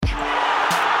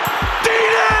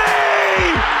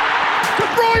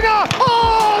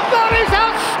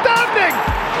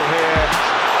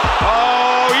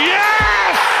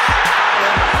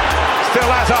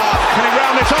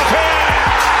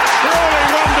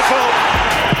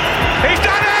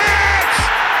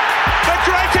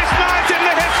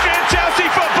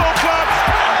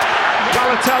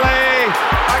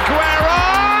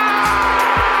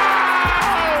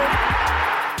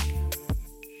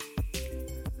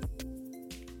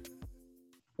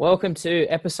Welcome to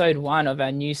episode 1 of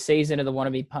our new season of the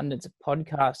Wannabe Pundits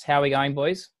podcast. How are we going,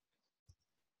 boys?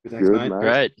 Thanks, Good, mate.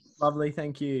 Great. Lovely,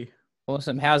 thank you.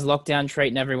 Awesome. How's lockdown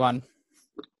treating everyone?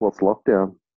 What's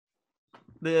lockdown?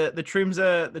 The trims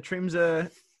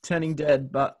are turning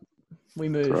dead, but we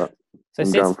move. That's right. So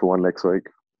I'm going for one next week.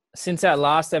 since our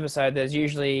last episode, there's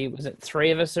usually, was it 3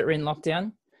 of us that were in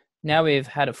lockdown? Now we've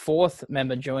had a 4th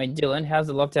member join. Dylan, how's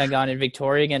the lockdown going in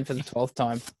Victoria again for the 12th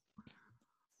time?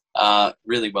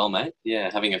 Really well, mate. Yeah,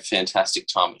 having a fantastic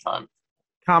time at home.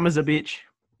 Calm as a bitch.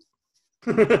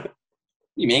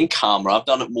 You mean calmer? I've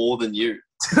done it more than you.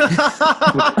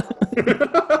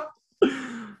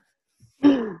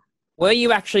 Were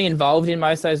you actually involved in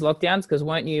most of those lockdowns? Because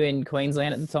weren't you in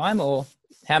Queensland at the time? Or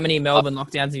how many Melbourne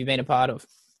lockdowns have you been a part of?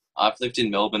 I've lived in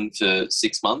Melbourne for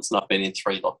 6 months and I've been in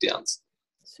 3 lockdowns.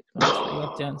 6 months, 3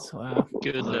 lockdowns. Wow.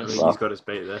 Goodness. Wow. He's got us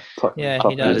beat there. Yeah, he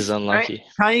Tough does. news. That is unlucky.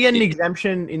 Can't you get an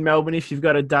exemption in Melbourne if you've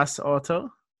got a Das Auto?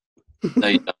 No,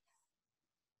 you don't.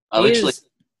 I He literally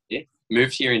is-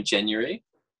 moved here in January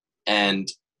and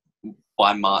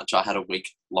by March I had a week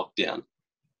lockdown.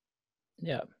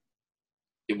 Yeah.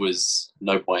 It was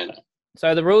no bueno.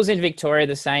 So the rules in Victoria are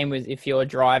the same with if you're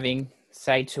driving,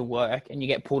 say, to work and you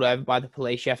get pulled over by the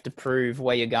police, you have to prove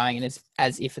where you're going and it's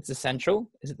as if it's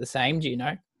essential. Is it the same? Do you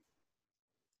know?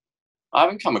 I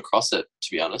haven't come across it,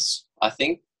 to be honest. I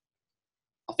think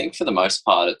for the most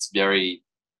part it's very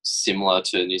similar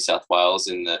to New South Wales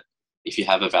in that if you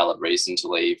have a valid reason to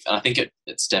leave, and I think it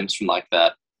stems from like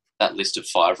that list of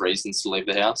 5 reasons to leave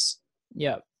the house.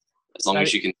 Yeah. As long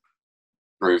as you can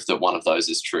prove that one of those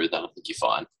is true, then I think you're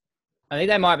fine. I think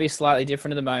they might be slightly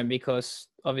different at the moment because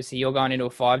obviously you're going into a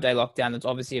 5-day lockdown. That's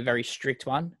obviously a very strict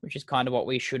one, which is kind of what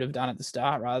we should have done at the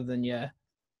start rather than your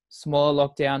smaller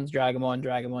lockdowns, drag them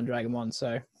on.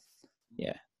 So,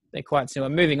 yeah, they're quite similar.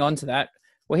 Moving on to that,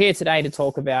 we're here today to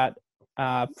talk about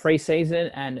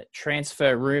preseason and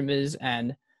transfer rumours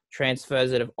and transfers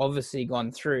that have obviously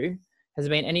gone through. Has there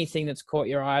been anything that's caught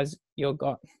your eyes? Your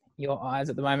eyes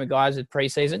at the moment, guys, with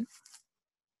preseason?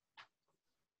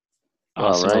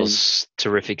 Arsenal's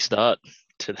terrific start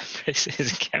to the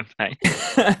preseason campaign.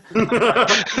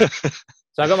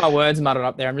 So I got my words muddled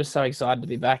up there. I'm just so excited to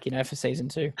be back, for season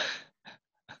 2.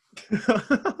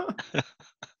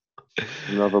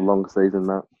 Another long season,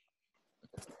 Matt.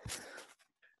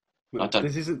 I don't-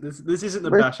 This isn't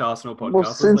the Bash Arsenal podcast. Well,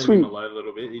 Let's since leave him we- alone a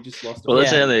little bit. He just lost. Well,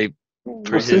 that's Yeah. the only Well,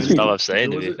 preseason since we, stuff I've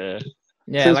seen, to Was be it? fair.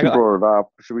 Yeah, since like, we brought it up,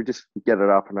 should we just get it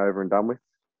up and over and done with?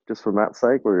 Just for Matt's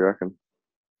sake, what do you reckon?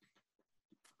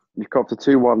 You've copped a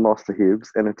 2-1 loss to Hibs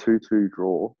and a 2-2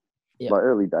 draw. Yeah. Like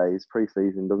early days,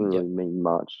 pre-season doesn't really mean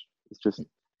much. It's just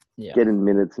getting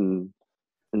minutes in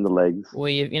the legs. well,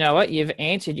 you know what? You've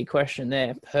answered your question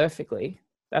there perfectly.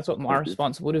 That's what my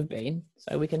response would have been.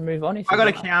 So we can move on. If I you got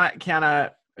a like.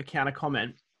 counter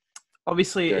comment.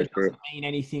 Obviously, Go it for it. doesn't mean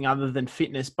anything other than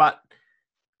fitness, but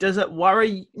does it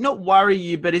not worry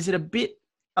you, but is it a bit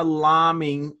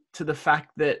alarming to the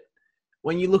fact that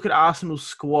when you look at Arsenal's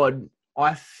squad,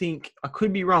 I think, I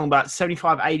could be wrong, but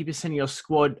 75-80% of your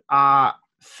squad are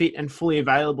fit and fully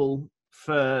available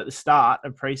for the start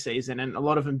of preseason, and a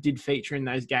lot of them did feature in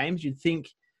those games. You'd think,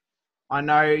 I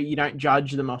know you don't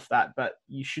judge them off that, but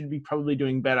you should be probably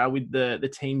doing better with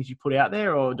the teams you put out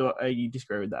there, or do you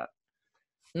disagree with that?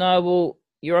 No, well,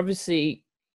 you're obviously,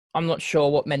 I'm not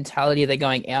sure what mentality they're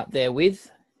going out there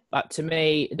with, but to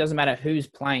me, it doesn't matter who's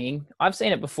playing. I've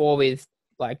seen it before with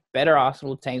like better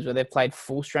Arsenal teams where they've played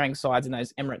full strength sides in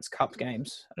those Emirates Cup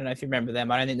games. I don't know if you remember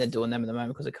them. I don't think they're doing them at the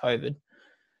moment because of COVID.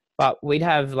 But we'd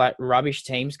have like rubbish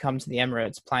teams come to the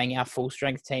Emirates playing our full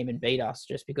strength team and beat us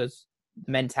just because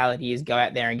the mentality is go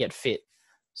out there and get fit.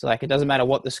 So like it doesn't matter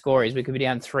what the score is. We could be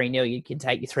down 3-0. You can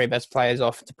take your 3 best players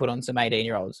off to put on some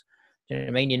 18-year-olds. Do you know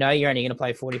what I mean? You know you're only going to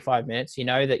play 45 minutes. You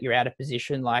know that you're out of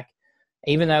position. Like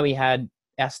even though we had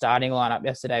our starting lineup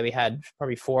yesterday, we had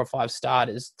probably 4 or 5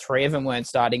 starters. 3 of them weren't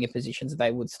starting in positions that they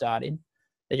would start in.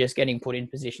 They're just getting put in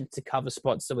positions to cover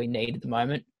spots that we need at the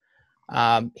moment.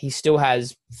 He still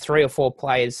has 3 or 4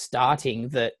 players starting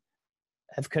that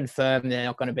have confirmed they're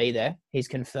not going to be there. He's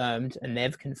confirmed and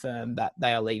they've confirmed that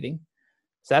they are leaving.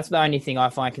 So that's the only thing I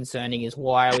find concerning is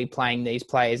why are we playing these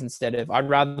players instead of, I'd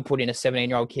rather put in a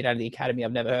 17-year-old kid out of the academy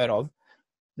I've never heard of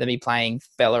than be playing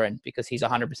Bellerin because he's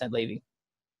 100% leaving.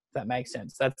 If that makes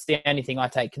sense. That's the only thing I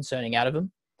take concerning out of him.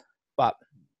 But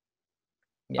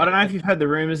I don't know if you've heard the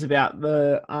rumours about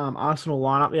the Arsenal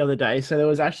lineup the other day. So there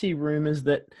was actually rumours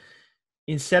that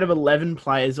instead of 11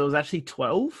 players, there was actually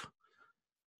 12.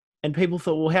 And people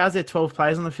thought, well, how's there 12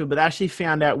 players on the field? But they actually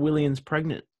found out William's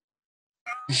pregnant.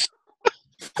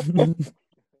 And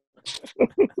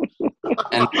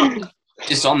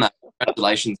just on that,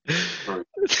 Congratulations.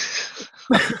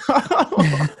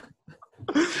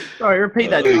 Sorry, repeat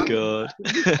that. Oh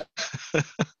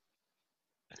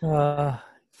god.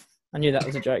 I knew that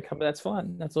was a joke, but that's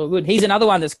fine. That's all good. He's another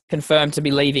one that's confirmed to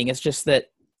be leaving. It's just that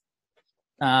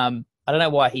I don't know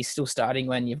why he's still starting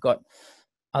when you've got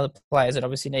other players that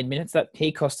obviously need minutes. That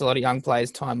he cost a lot of young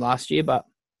players time last year, but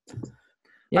I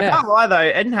yeah, can't lie though.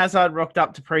 Eden Hazard rocked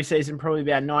up to preseason probably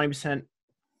about 90%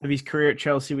 of his career at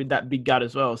Chelsea with that big gut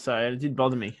as well. So it did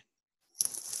bother me.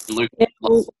 Luke, Yeah,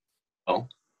 well,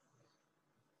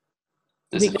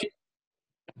 there's a few.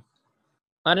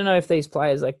 I don't know if these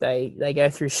players they go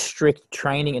through strict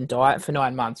training and diet for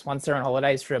 9 months. Once they're on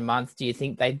holidays for a month, do you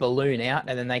think they balloon out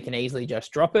and then they can easily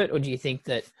just drop it, or do you think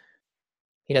that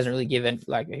he doesn't really give it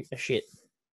like a shit?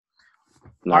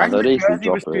 No, I reckon they'd the easily jersey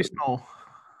was drop too it. small.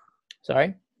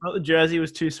 Sorry, Not the jersey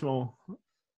was too small.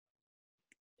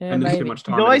 yeah, And there's too maybe. much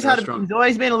time in the restaurant. He's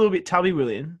always been a little bit tubby,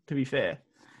 William, to be fair.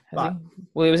 Has he?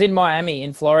 Well, he was in Miami,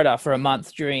 in Florida, for a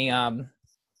month during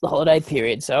the holiday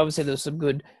period. So obviously there was some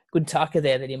good tucker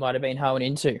there that he might have been hoeing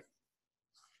into. It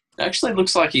actually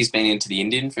looks like he's been into the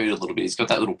Indian food a little bit. He's got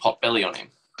that little pot belly on him.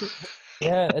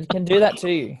 Yeah, it can do that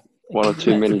to you. One or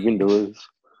too many Vindaloo.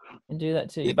 Can do that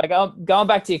to you. But going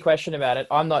back to your question about it,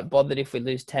 I'm not bothered if we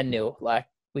lose 10-0. Like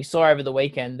we saw over the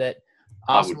weekend that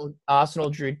Arsenal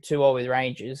drew 2-2 with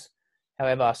Rangers.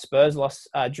 However, Spurs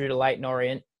drew to Leyton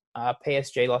Orient.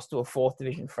 PSG lost to a 4th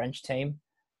division French team.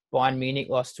 Bayern Munich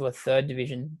lost to a 3rd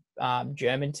division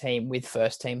German team with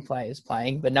first team players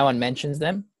playing, but no one mentions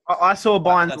them. I saw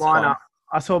Bayern's That's lineup. fine.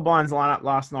 I saw Bayern's lineup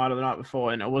last night or the night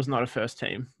before, and it was not a first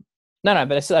team. No,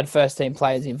 but it still had first team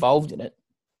players involved in it.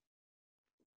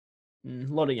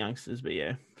 A lot of youngsters, but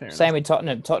yeah, fair enough. Same with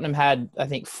Tottenham. Tottenham had, I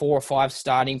think, 4 or 5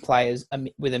 starting players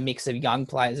with a mix of young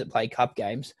players that play cup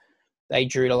games. They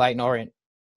drew to Leyton Orient.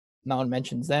 No one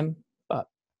mentions them, but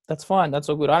that's fine. That's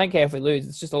all good. I don't care if we lose.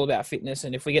 It's just all about fitness.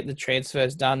 And if we get the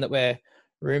transfers done that we're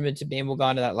rumoured to be, and we'll go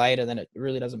into that later, then it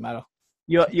really doesn't matter.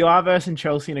 You are versing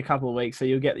Chelsea in a couple of weeks, so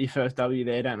you'll get your first W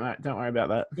there. Don't worry about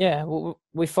that. Yeah, well,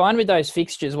 we find with those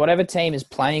fixtures, whatever team is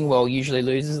playing well usually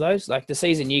loses those. Like the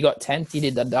season you got 10th, you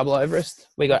did the double over us.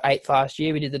 We got 8th last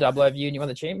year, we did the double over you, and you won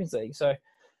the Champions League. So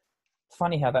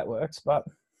funny how that works, but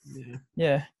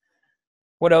yeah.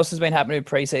 What else has been happening with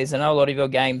preseason? I know a lot of your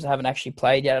games haven't actually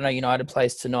played yet. I know United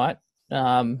plays tonight. What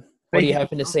are you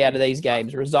hoping to see out of these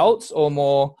games? Results or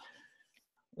more?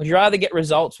 Would you rather get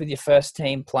results with your first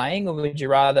team playing, or would you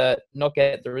rather not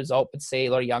get the result but see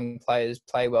a lot of young players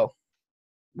play well?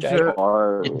 Jay?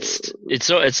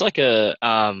 It's like a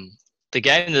the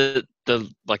game that the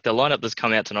lineup that's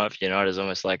come out tonight for United is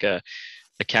almost like a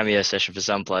cameo session for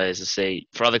some players to see,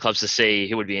 for other clubs to see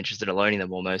who would be interested in learning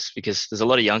them almost, because there's a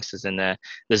lot of youngsters in there.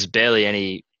 There's barely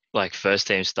any like first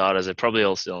team starters. They're probably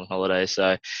all still on holiday.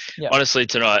 So honestly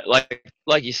tonight,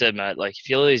 like you said, Matt, like if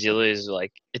you lose, you lose.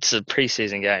 Like it's a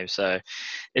preseason game. So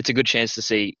it's a good chance to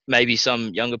see maybe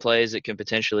some younger players that can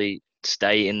potentially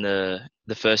stay in the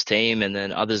first team, and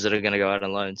then others that are going to go out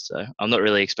on loan. So I'm not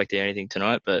really expecting anything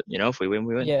tonight, but if we win,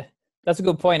 we win. Yeah, that's a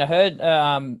good point. I heard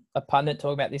a pundit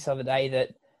talk about this other day,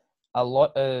 that a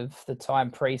lot of the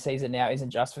time preseason now isn't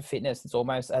just for fitness. It's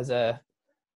almost as a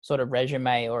sort of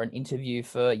resume or an interview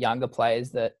for younger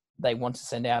players that they want to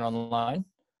send out on loan.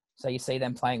 So you see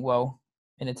them playing well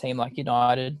in a team like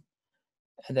United,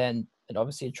 and then it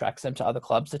obviously attracts them to other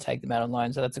clubs to take them out on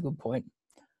loan. So that's a good point.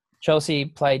 Chelsea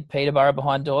played Peterborough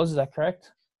behind doors. Is that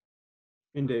correct?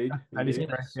 Indeed. That is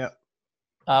correct.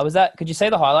 Yep. Could you see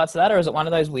the highlights of that, or is it one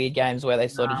of those weird games where they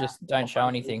sort of just don't show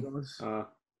anything?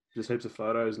 Just heaps of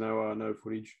photos, no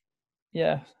footage.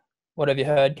 Yeah. What have you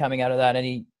heard coming out of that?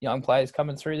 Any young players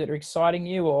coming through that are exciting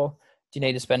you, or do you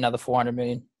need to spend another 400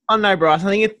 million? Oh no, Bryce. I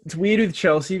think it's weird with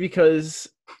Chelsea because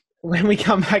when we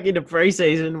come back into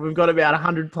preseason, we've got about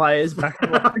 100 players back.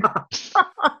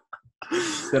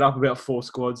 Set up about 4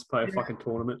 squads, play a fucking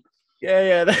tournament.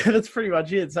 Yeah, that's pretty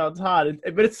much it. So it's hard,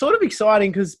 but it's sort of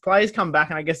exciting because players come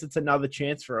back, and I guess it's another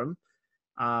chance for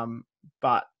them.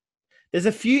 But there's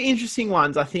a few interesting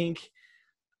ones. I think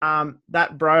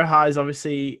that Broha is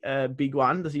obviously a big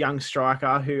one. There's a young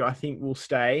striker who I think will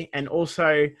stay, and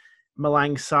also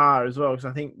Malang Sarr as well, because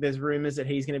I think there's rumours that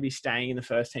he's going to be staying in the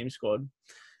first team squad,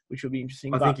 which will be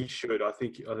interesting. I think he should. I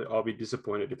think I'll be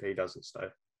disappointed if he doesn't stay.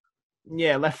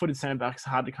 Yeah, left-footed centre backs are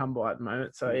hard to come by at the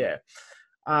moment. So yeah,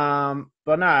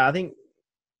 but no, I think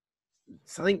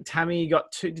Tammy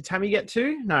got 2. Did Tammy get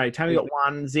 2? No, Tammy got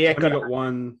 1. Ziyech got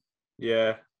 1.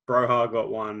 Yeah, Broha got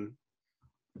 1.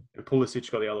 And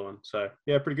Pulisic got the other one. So,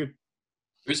 yeah, pretty good.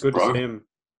 Who's good Bro? to see him.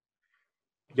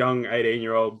 Young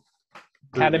 18-year-old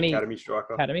Academy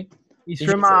striker. Academy. He's Did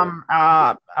you from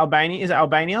Albania. Is it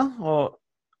Albania or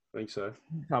I think so.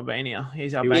 Albania?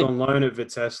 He's He was Albania. on loan at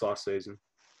Vitesse last season.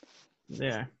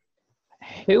 Yeah.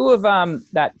 Who of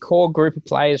that core group of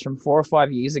players from 4 or 5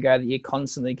 years ago that you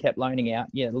constantly kept loaning out?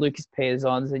 Yeah, Lucas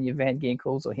Pearsons and your Van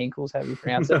Ginkels or Hinkles, however you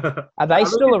pronounce it. Are they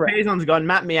still around? Pearson's gone.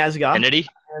 Matt Miazga. Kennedy.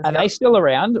 Are they still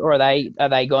around, or are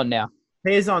they gone now?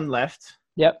 Pearson left.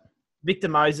 Yep. Victor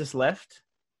Moses left.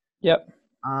 Yep.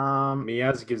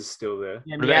 Miazga's still there.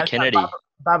 Yeah, What about Kennedy?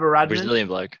 Baba Radman Brazilian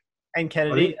bloke. and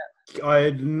Kennedy.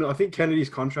 I think Kennedy's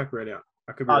contract ran out.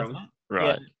 I could be wrong.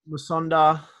 Right. Yeah,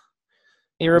 Musonda.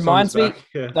 It reminds me,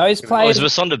 those Oh, players. is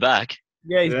Masonda back?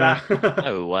 Yeah, he's back.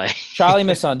 No way. Charlie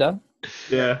Masonda.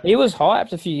 Yeah. He was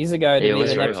hyped a few years ago to He be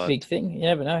was the very next hyped. big thing. You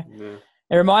never know. Yeah.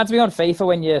 It reminds me on FIFA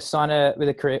when you sign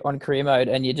on career mode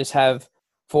and you just have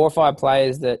 4 or 5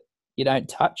 players that you don't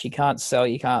touch, you can't sell,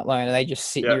 you can't loan, and they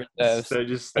just sit in your reserves. So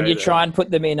just And you try and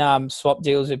put them in swap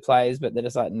deals with players, but they're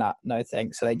just like, nah, no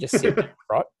thanks. So they just sit there,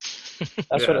 right?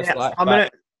 That's what it's Yeah,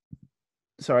 like.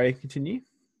 Sorry, continue.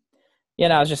 Yeah,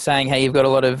 no, I was just saying, hey, you've got a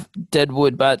lot of dead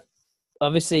wood, but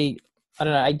obviously, I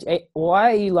don't know.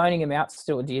 Why are you loaning them out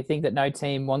still? Do you think that no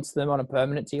team wants them on a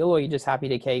permanent deal, or are you just happy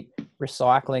to keep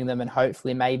recycling them and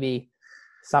hopefully maybe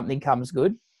something comes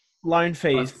good? Loan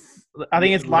fees. I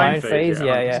think it's loan Loan fees,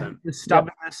 yeah. 100%. The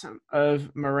stubbornness of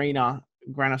Marina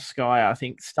Granovskaya.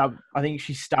 I think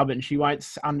she's stubborn. She won't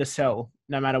undersell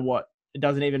no matter what. It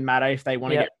doesn't even matter if they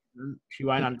want to Yep. get them. She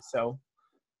won't undersell.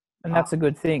 And that's a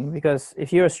good thing, because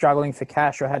if you were struggling for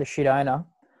cash or had a shit owner,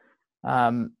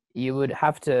 you would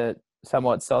have to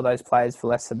somewhat sell those players for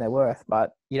less than they're worth,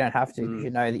 but you don't have to because you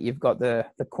know that you've got the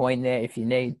coin there if you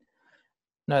need.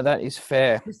 No, that is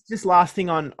fair. Just last thing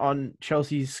on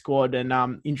Chelsea's squad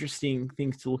and interesting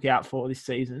things to look out for this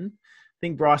season. I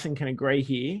think Bryson can agree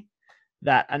here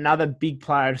that another big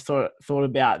player thought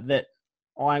about that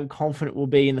I'm confident will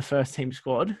be in the first team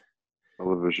squad.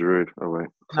 Oliver Giroud. Oh, wait.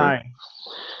 No.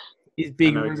 Is I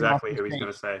big. know Ruben exactly who he's Loftus-Cheek.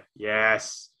 going to say.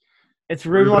 Yes. It's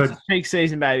Ruben Ruben. Loftus-Cheek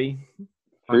season, baby.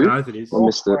 Fucking oath it is. I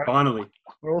missed it. Finally.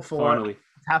 We're all for it. Finally.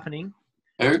 It's happening.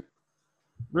 Who?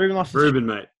 Ruben Loftus-Cheek. Ruben,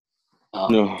 mate. Oh,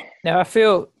 No. Now, I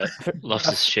feel Lost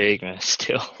his cheek, man.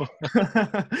 Still.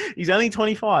 He's only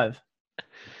 25.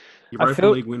 Europa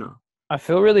feel- League winner. I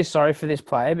feel really sorry for this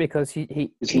player because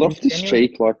he Is he Loftus genuinely-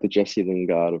 Cheek like the Jesse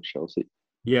Lingard of Chelsea?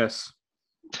 Yes.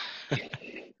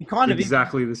 He kind of is.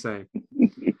 Exactly the same.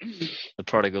 The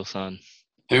prodigal son.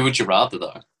 who would you rather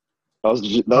though? That was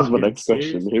my Fucking next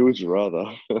question. serious? Who would you rather?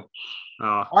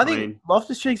 Oh, I think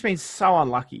Loftus-Cheek's been so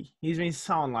unlucky. He's been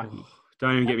so unlucky.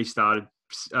 don't even get me started.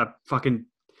 Fucking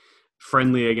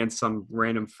friendly against some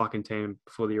random fucking team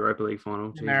before the Europa League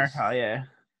final. Jesus. America, yeah.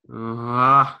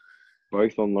 Ah,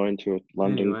 Both on loan to a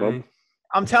London anyway. club.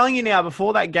 I'm telling you now,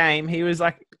 before that game, he was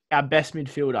like our best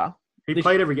midfielder. He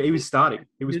played every game. He was starting.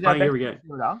 He was our playing best every game.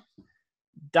 midfielder.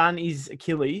 Done his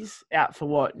Achilles, out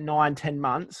for 9-10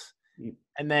 months.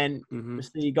 And then Mhm.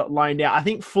 obviously he got loaned out. I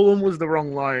think Fulham was the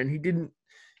wrong loan. He didn't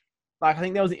I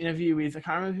think there was an interview with, I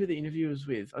can't remember who the interview was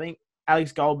with. I think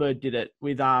Alex Goldberg did it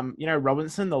with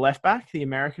Robinson, the left back, the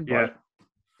American bloke.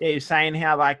 Yeah, he was saying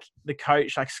how like the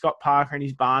coach, like Scott Parker and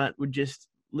his Barnett, would just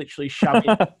literally shove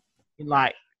him in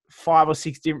like 5 or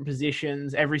 6 different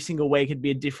positions. Every single week it'd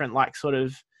be a different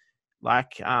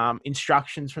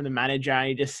instructions from the manager.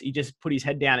 And he just put his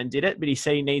head down and did it. But he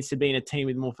said he needs to be in a team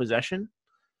with more possession.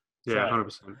 Yeah, So,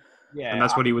 100%. yeah, And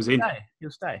that's what he was in. He'll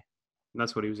stay. And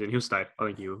that's what he was in. He'll stay. I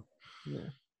think he will.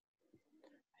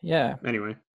 Yeah.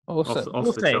 Anyway, Also, off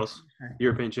We'll the see. Chelsea.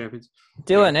 European champions.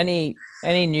 Dylan,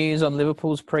 any news on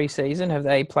Liverpool's pre-season? Have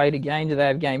they played a game? Do they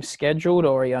have games scheduled,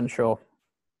 or are you unsure?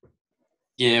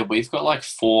 Yeah, we've got like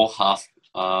 4 half.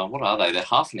 What are they? They're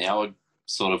half an hour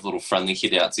sort of little friendly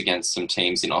hitouts against some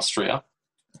teams in Austria,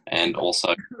 and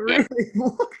also Really?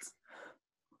 What?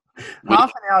 Half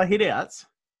an hour hitouts.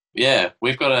 yeah,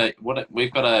 we've got a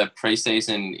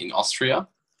preseason in Austria,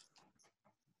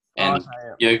 and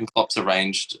Jurgen Klopp's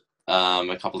arranged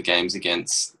a couple of games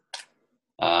against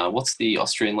what's the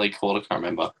Austrian league called? I can't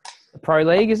remember. The Pro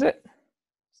League, is it?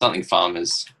 Something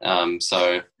Farmers.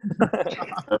 So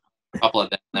a couple of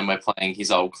them. Then we're playing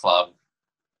his old club,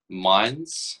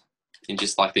 Mainz, in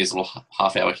just like these little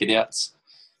half-hour hitouts.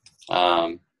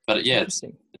 But yeah, it's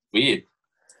Interesting. weird.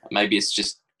 Maybe it's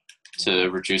just to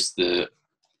reduce the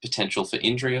potential for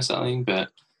injury or something. But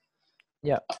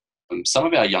Yeah. Some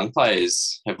of our young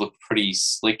players have looked pretty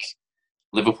slick.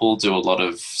 Liverpool do a lot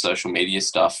of social media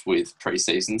stuff with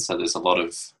pre-season, so there's a lot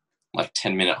of like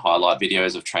 10-minute highlight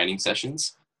videos of training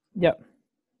sessions. Yep.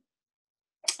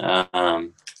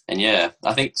 And yeah,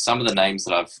 I think some of the names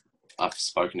that I've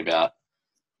spoken about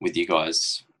with you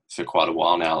guys for quite a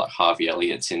while now. Like Harvey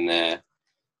Elliott's in there.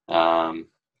 James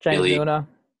Billy, Milner.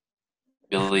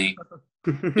 Billy,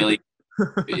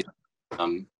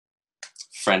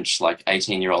 French, like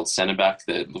 18-year-old centre back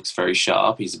that looks very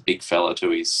sharp. He's a big fella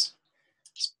too. He's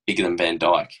bigger than Van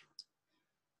Dijk.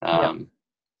 That'll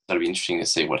be interesting to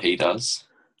see what he does.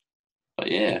 But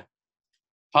yeah,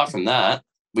 apart from that,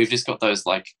 we've just got those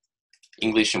like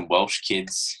English and Welsh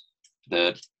kids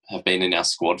that have been in our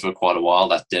squad for quite a while.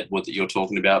 That Deadwood that you're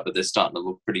talking about, but they're starting to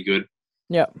look pretty good.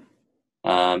 Yep.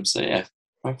 So yeah,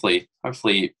 hopefully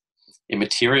it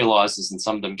materialises and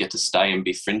some of them get to stay and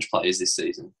be fringe players this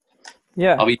season.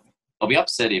 Yeah. I'll be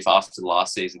upset if after the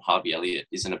last season Harvey Elliott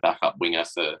isn't a backup winger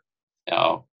for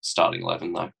our starting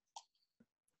 11 though.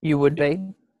 You would be.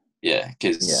 Yeah,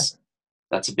 because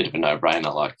that's a bit of a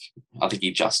no-brainer. Like, I think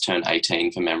he just turned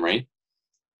 18 for memory,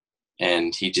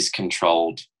 and he just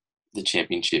controlled the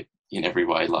championship in every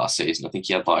way last season. I think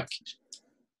he had like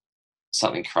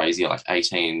something crazy, like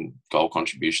 18 goal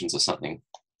contributions or something.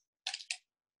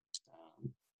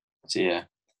 So yeah.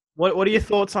 What are your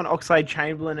thoughts on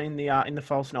Oxlade-Chamberlain in the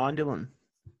false nine, Dylan?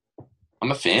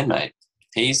 I'm a fan, mate.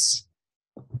 He's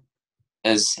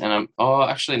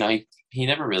actually no, he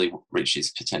never really reached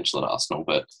his potential at Arsenal,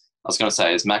 but I was going to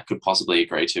say, as Matt could possibly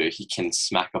agree to, he can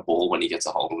smack a ball when he gets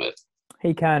a hold of it.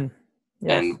 He can.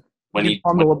 Yes. And when he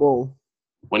fumble a ball,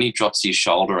 when he drops his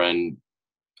shoulder and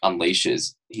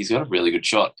unleashes, he's got a really good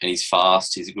shot, and he's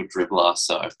fast. He's a good dribbler,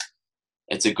 so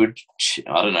it's a good.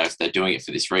 I don't know if they're doing it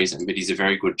for this reason, but he's a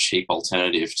very good cheap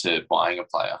alternative to buying a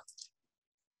player.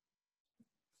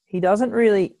 He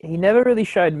never really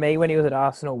showed me when he was at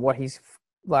Arsenal what his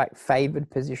like favoured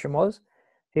position was.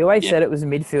 He always said it was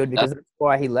midfield because that's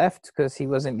why he left, because he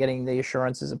wasn't getting the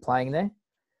assurances of playing there.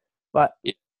 But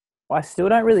I still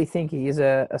don't really think he is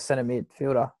a centre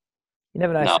midfielder. You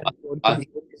never know. No, he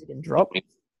can drop,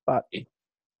 but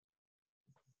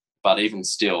even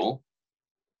still,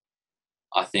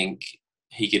 I think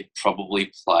he could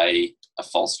probably play a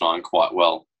false nine quite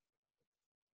well.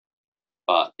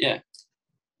 But yeah,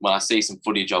 when I see some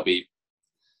footage,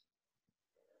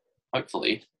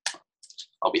 hopefully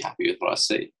I'll be happy with what I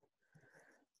see.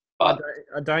 But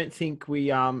I don't think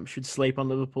we should sleep on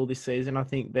Liverpool this season. I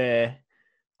think they're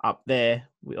up there.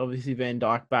 Obviously Van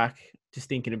Dijk back. Just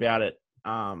thinking about it,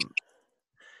 I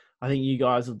think you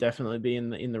guys will definitely be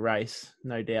in the race,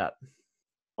 no doubt.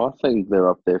 I think they're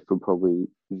up there for probably,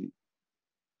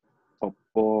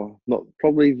 or not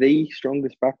probably the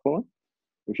strongest backline.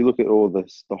 If you look at all the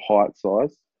height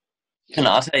size,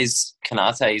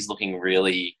 Kanate is looking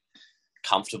really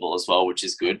comfortable as well, which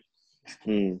is good.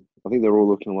 I think they're all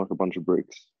looking like a bunch of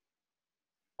bricks.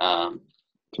 To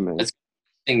me, it's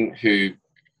interesting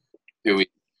who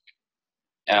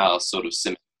our sort of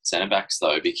centre backs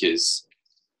though, because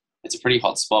it's a pretty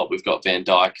hot spot. We've got Van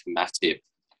Dijk, Matip,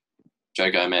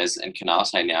 Joe Gomez, and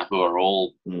Kanate now, who are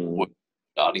all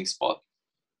starting spot.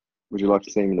 Would you like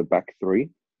to see him in the back three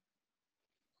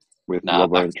with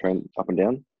Robbo and Trent up and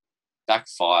down? Back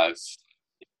five,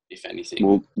 if anything.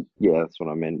 Well, yeah, that's what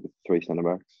I meant with three centre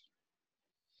backs.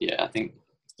 Yeah, I think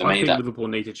Liverpool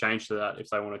need to change to that if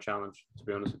they want to challenge, to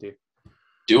be honest with you.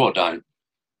 Do or don't?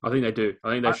 I think they do.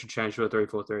 I think they should change to a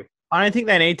 3-4-3. I don't think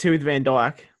they need to with Van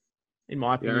Dijk, in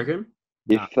my opinion. You reckon?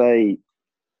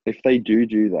 If they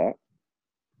do that,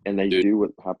 and they do what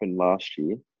happened last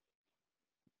year,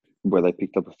 where they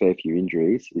picked up a fair few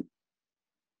injuries,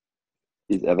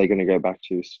 are they going to go back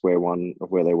to square one of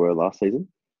where they were last season?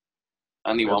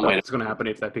 Only one way. It's going to happen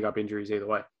if they pick up injuries either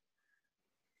way.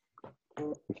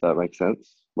 If that makes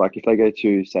sense. Like if they go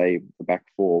to say the back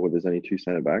four where there's only two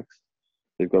centre backs,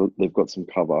 they've got some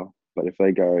cover. But if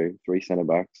they go three centre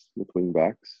backs with wing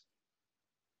backs,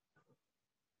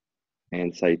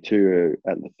 and say two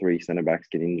at the three centre backs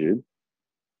get injured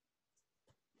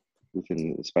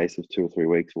within the space of 2 or 3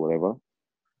 weeks or whatever,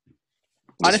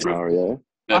 scenario.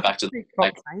 Back to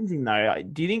Klopp changing though.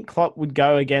 Do you think Klopp would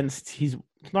go against his?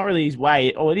 It's not really his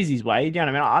way. Or it is his way. Do you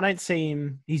know what I mean? I don't see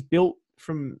him. He's built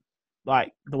from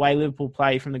like the way Liverpool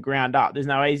play from the ground up. There's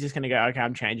no way he's just going to go, okay,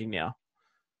 I'm changing now.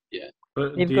 Yeah.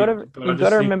 But you've got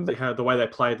to remember how the way they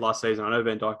played last season. I know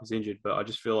Van Dijk was injured, but I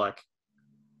just feel like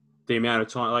the amount of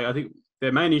time, like I think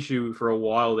their main issue for a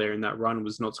while there in that run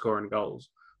was not scoring goals.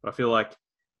 But I feel like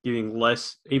giving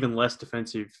even less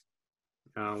defensive,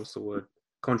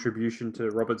 contribution to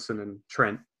Robertson and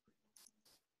Trent.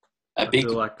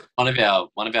 One of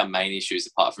our main issues,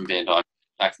 apart from Van Dijk,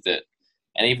 the fact that,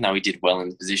 and even though he did well in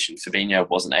the position, Fabinho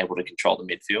wasn't able to control the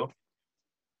midfield.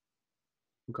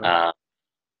 Okay.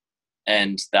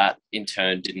 And that in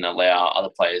turn didn't allow other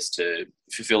players to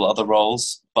fulfill other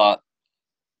roles. But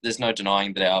there's no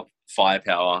denying that our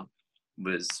firepower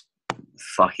was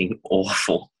fucking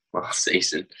awful last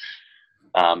season.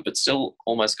 But still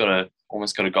almost got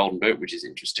a golden boot, which is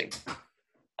interesting.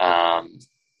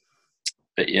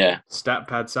 But yeah. Stat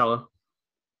pad Salah.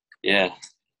 Yeah.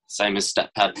 Same as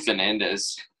stat pad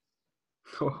Fernandez.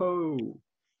 Oh.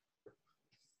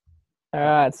 All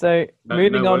right, so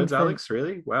moving no on words, from Alex,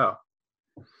 really? Wow.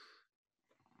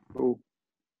 Cool.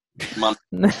 Month.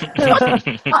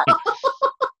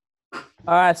 All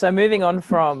right, so moving on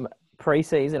from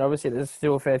preseason, obviously there's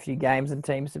still a fair few games and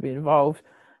teams to be involved.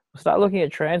 We'll start looking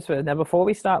at transfers. Now, before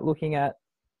we start looking at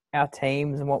our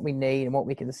teams and what we need and what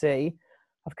we can see,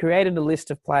 I've created a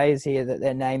list of players here that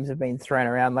their names have been thrown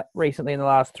around recently in the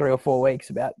last 3 or 4 weeks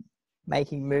about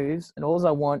making moves. And all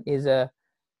I want is a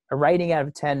rating out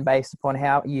of 10 based upon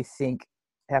how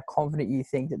confident you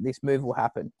think that this move will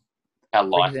happen. How For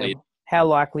likely? example, how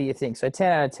likely you think. So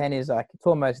 10 out of 10 is like, it's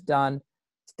almost done.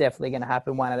 It's definitely going to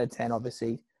happen. 1 out of 10,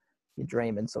 obviously, you're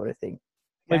dreaming sort of thing.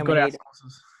 We've got our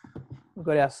sources. We've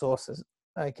got our sources.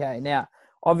 Okay. Now,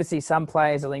 obviously, some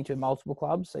players are linked to multiple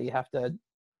clubs, so you have to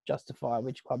justify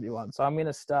which club you want. So I'm going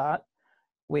to start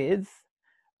with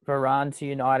Varane to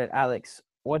United. Alex,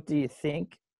 what do you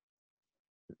think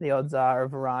the odds are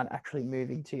of Varane actually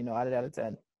moving to United out of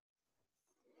 10?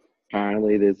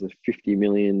 Apparently, there's a 50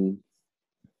 million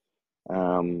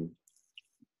offer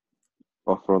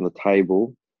on the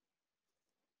table.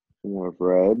 From what I've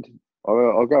read,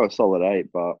 I'll go a solid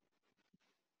 8, but a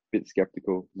bit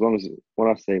skeptical. As long as when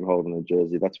I see him holding a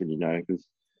jersey, that's when you know, because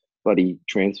bloody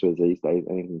transfers these days,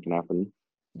 anything can happen.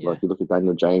 Yeah. Like you look at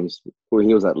Daniel James, well,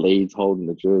 he was at Leeds holding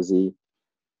the jersey,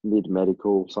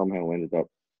 mid-medical, somehow ended up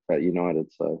at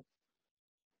United. So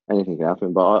anything can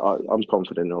happen, but I'm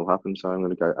confident it'll happen. So I'm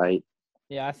going to go 8.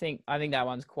 Yeah, I think that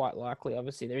one's quite likely.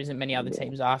 Obviously, there isn't many other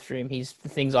teams after him. The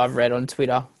things I've read on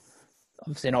Twitter,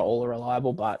 obviously not all are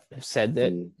reliable, but have said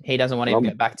that he doesn't want to even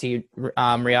get back to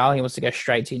Real. He wants to go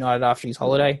straight to United after his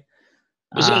holiday.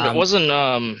 Wasn't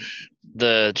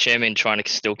the chairman trying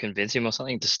to still convince him or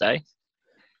something to stay?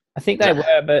 I think they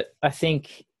were, but I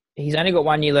think he's only got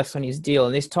 1 year left on his deal,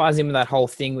 and this ties in with that whole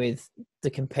thing with the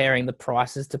comparing the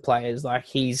prices to players. Like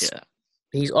he's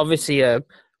obviously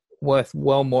worth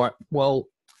more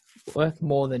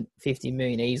than 50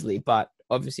 million easily, but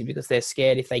obviously because they're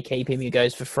scared if they keep him, he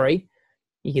goes for free.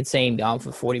 You could see him going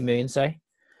for 40 million, say.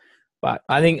 But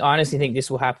I honestly think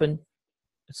this will happen.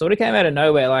 It sort of came out of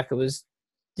nowhere. Like it was,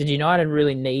 did United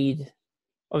really need?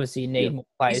 Obviously, you need more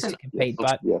players to compete,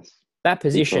 but that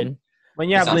position. When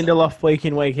you have Lindelof week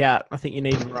in, week out, I think you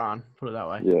need Varane. Put it that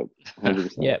way. Yeah,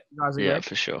 100%. Yeah, yeah,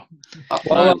 for sure.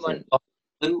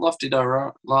 Lindelof did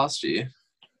alright last year.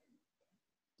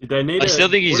 Did they need? I still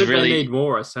think he's they really need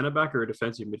more, a centre back or a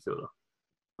defensive midfielder?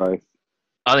 Both.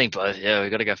 I think both. Yeah, we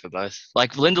got to go for both.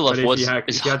 Like Lindelof But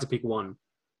if you had to pick one,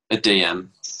 A DM.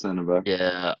 Centre back.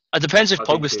 Yeah, it depends if I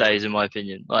think Pogba so. stays, in my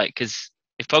opinion. Like, because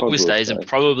if Pogba Pogba stays will and stay.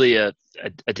 probably a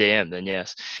DM, then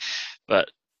yes. But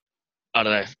I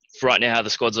don't know. Right now, how the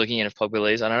squad's looking, and if Pogba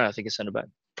leaves, I don't know. I think a centre back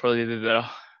probably be a bit better.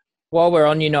 While we're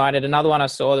on United, another one I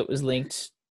saw that was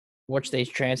linked. Watch these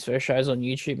transfer shows on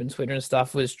YouTube and Twitter and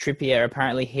stuff. Was Trippier.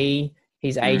 Apparently,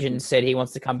 his agent said he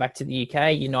wants to come back to the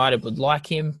UK. United would like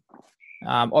him.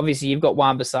 Obviously, you've got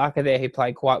Wan-Bissaka there who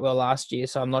played quite well last year,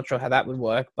 so I'm not sure how that would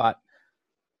work. But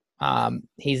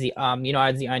he's the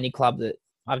United's the only club that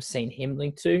I've seen him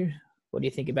linked to. What do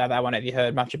you think about that one? Have you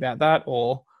heard much about that,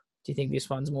 or do you think this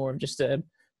one's more of just a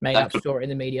made-up story in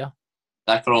the media?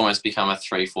 That could almost become a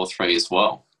 3-4-3 as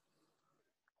well.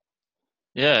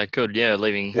 Yeah, good. Yeah,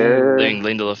 leaving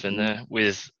Lindelof in there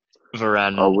with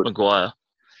Varane and Maguire.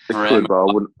 It could, but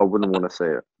I wouldn't want to see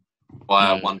it.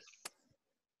 One.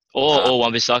 Or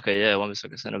Wan-Bissaka, yeah,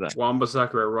 Wan-Bissaka centre back. Wan-Bissaka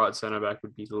at right centre back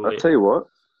would be lit. I'll tell you what,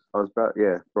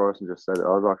 Bryson just said it.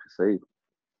 I'd like to see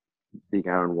Big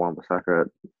Aaron Wan-Bissaka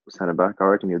at centre back. I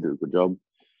reckon he'll do a good job.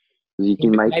 Because he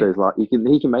can make those he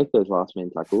can make those last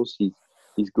man tackles.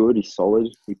 He's good. He's solid.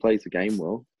 He plays the game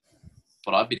well.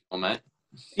 But I'd be doing, mate.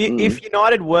 If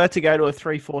United were to go to a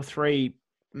 3-4-3,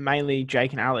 mainly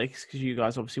Jake and Alex, because you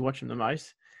guys obviously watch them the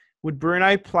most, would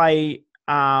Bruno play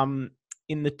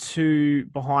in the two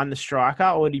behind the striker,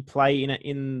 or would he play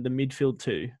in the midfield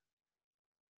too?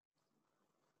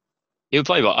 He would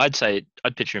play, but I'd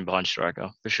picture him behind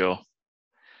striker for sure.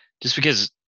 Just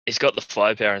because he's got the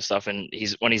firepower and stuff, and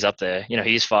when he's up there,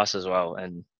 he's fast as well.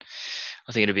 And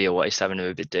I think it'd be a waste having him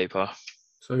a bit deeper.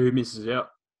 So who misses out?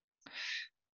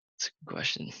 That's a good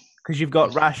question. Because you've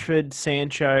got Rashford,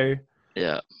 Sancho,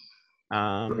 yeah,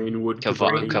 Greenwood,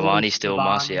 Cavani still,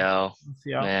 Martial.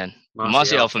 Man,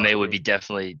 Martial for me would be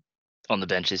definitely on the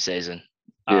bench this season.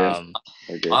 Yeah,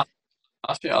 okay.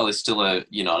 Martial is still a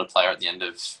United player at the end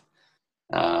of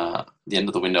the end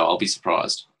of the window, I'll be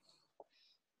surprised.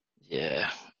 Yeah.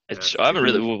 It's Yeah. I haven't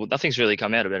really nothing's really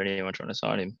come out about anyone trying to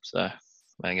sign him. So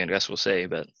I guess we'll see.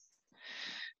 But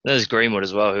there's Greenwood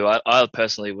as well, who I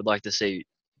personally would like to see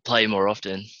play more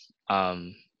often.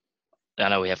 I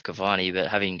know we have Cavani, but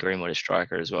having Greenwood as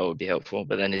striker as well would be helpful.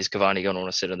 But then is Cavani going to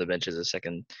want to sit on the bench as a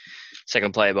second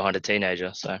player behind a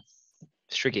teenager? So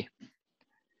it's tricky.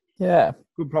 Yeah.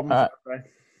 Good problem. All right.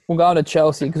 We'll go on to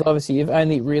Chelsea because obviously you've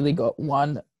only really got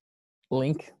one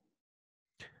link.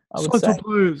 I would say.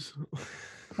 Blues.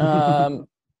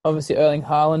 Obviously Erling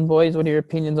Haaland, boys. What are your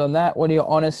opinions on that? What are your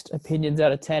honest opinions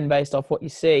out of 10 based off what you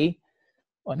see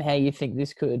on how you think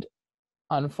this could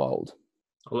unfold?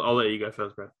 I'll let you go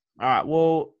first, Brad. All right.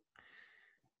 Well,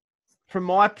 from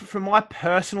my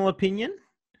personal opinion,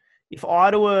 if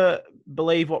I were to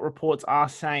believe what reports are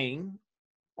saying,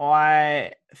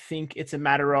 I think it's a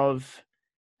matter of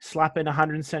slapping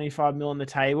 175 mil on the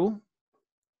table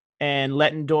and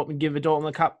letting Dortmund give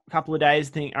Dortmund a couple of days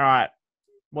to think, all right,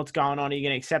 what's going on? Are you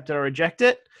going to accept it or reject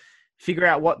it? Figure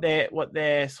out what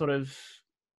they're sort of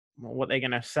what they're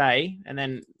going to say, and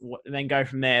then go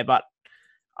from there. But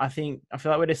I feel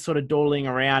like we're just sort of dawdling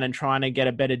around and trying to get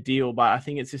a better deal. But I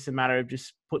think it's just a matter of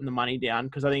just putting the money down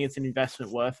because I think it's an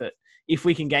investment worth it if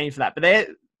we can gain for that. But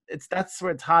that's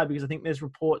where it's hard because I think there's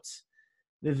reports,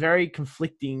 they're very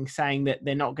conflicting, saying that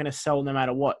they're not going to sell no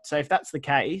matter what. So if that's the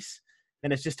case,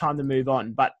 then it's just time to move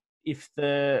on. But if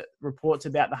the reports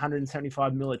about the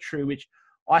 175 mil are true, which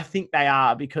I think they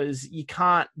are, because you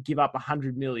can't give up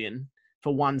 100 million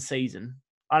for one season.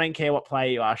 I don't care what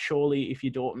player you are. Surely, if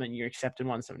you're Dortmund, you're accepting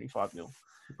 175 mil.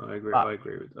 I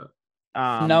agree with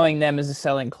that. Knowing them as a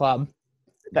selling club,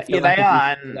 they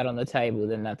are. And that on the table,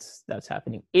 then that's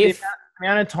happening. If the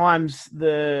amount of times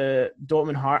the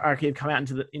Dortmund hierarchy have come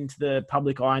out into the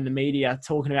public eye and the media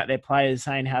talking about their players,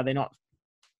 saying how they're not,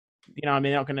 not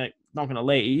going to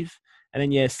leave, and then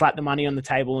you slap the money on the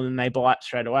table and then they buy it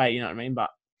straight away. You know what I mean? But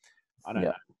I don't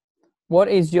know. What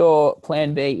is your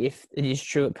plan B if it is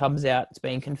true? It comes out, it's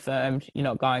been confirmed. You're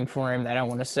not going for him. They don't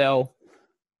want to sell.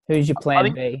 Who's your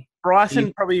plan B?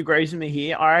 Bryson probably agrees with me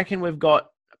here. I reckon we've got,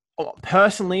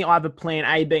 personally, I have a plan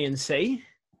A, B, and C.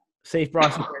 See if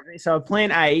Bryson agrees with me. So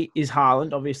plan A is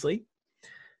Haaland, obviously.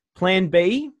 Plan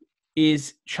B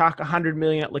is chuck 100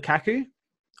 million at Lukaku.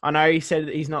 I know he said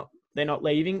that they're not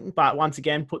leaving, but once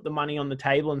again, put the money on the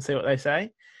table and see what they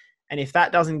say. And if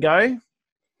that doesn't go,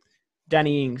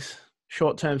 Danny Ings,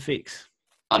 short-term fix.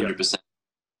 100%.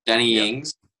 Danny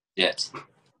Ings, yes.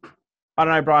 I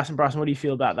don't know, Bryson. Bryson, what do you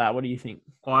feel about that? What do you think?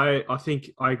 I think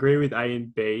I agree with A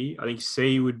and B. I think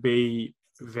C would be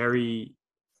very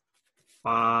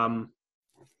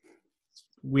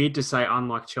weird to say,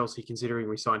 unlike Chelsea, considering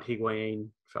we signed Higuain,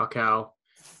 Falcao,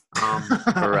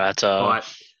 Morata.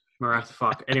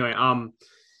 Fuck. Anyway,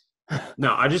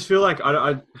 no, I just feel like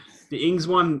the Ings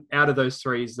one out of those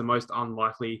three is the most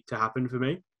unlikely to happen for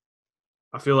me.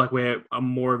 I feel like we're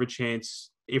more of a chance,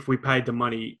 if we paid the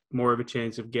money, more of a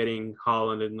chance of getting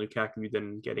Haaland and Lukaku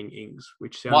than getting Ings,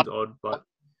 which sounds odd, but...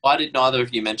 Why did neither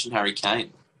of you mention Harry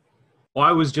Kane?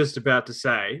 I was just about to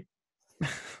say...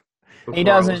 He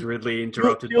doesn't... I was rudely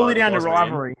interrupted purely down to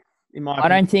rivalry. I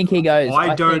don't think he goes.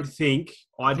 I don't think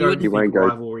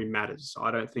rivalry matters.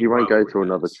 I don't think he won't go to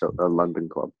another London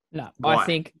club. No, Why?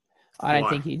 I don't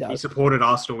think he does. He supported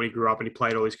Arsenal when he grew up and he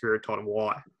played all his career at Tottenham.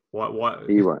 Why?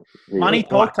 He won't. Money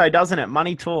talks, though, doesn't it?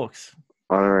 Money talks.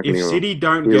 I don't reckon if City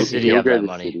don't get City have that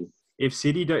money. If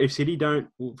City don't,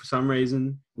 for some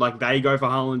reason, like they go for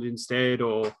Haaland instead,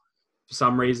 or for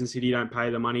some reason City don't pay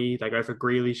the money, they go for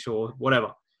Grealish or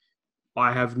whatever.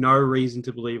 I have no reason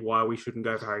to believe why we shouldn't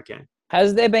go for Harry Kane.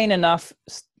 Has there been enough,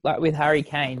 like with Harry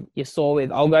Kane, you saw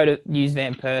with, I'll go to use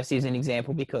Van Persie as an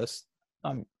example because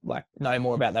I'm know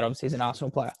more about that. Obviously, he's an Arsenal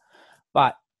player.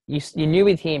 But you knew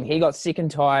with him, he got sick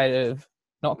and tired of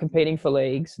not competing for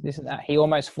leagues, this and that. He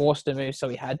almost forced a move, so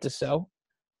he had to sell.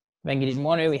 Wenger didn't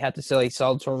want to, he had to sell, he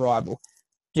sold to a rival.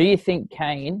 Do you think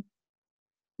Kane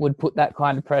would put that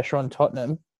kind of pressure on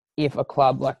Tottenham if a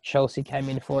club like Chelsea came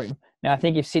in for him? Now, I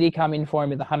think if City come in for him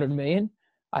with 100 million,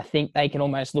 I think they can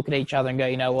almost look at each other and go,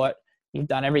 you know what? You've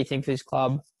done everything for this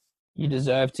club. You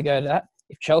deserve to go to that.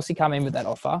 If Chelsea come in with that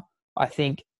offer, I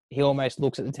think he almost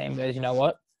looks at the team and goes, you know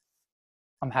what?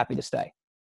 I'm happy to stay.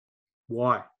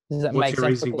 Why? Does that What's make your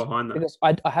sense? reasoning behind that? Because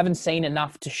I haven't seen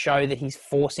enough to show that he's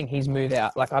forcing his move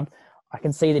out. Like I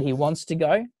can see that he wants to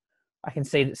go. I can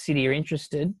see that City are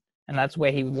interested, and that's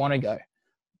where he would want to go.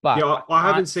 But yeah, I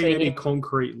haven't seen any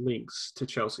concrete links to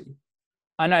Chelsea.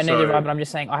 I know, neither have I, but I'm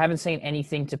just saying I haven't seen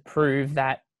anything to prove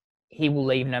that he will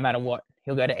leave no matter what.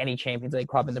 He'll go to any Champions League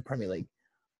club in the Premier League.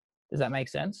 Does that make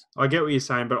sense? I get what you're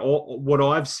saying, but what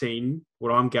I've seen,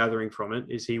 what I'm gathering from it,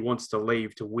 is he wants to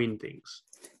leave to win things.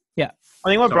 I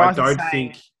think what So Bryson's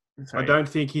saying. I don't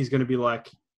think he's going to be like,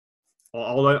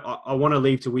 I want to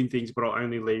leave to win things, but I'll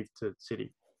only leave to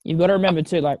City. You've got to remember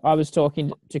too, like I was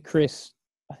talking to Chris,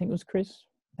 I think it was Chris.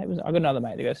 I got another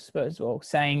mate that goes to Spurs as well,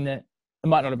 saying that it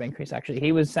might not have been Chris actually.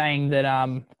 He was saying that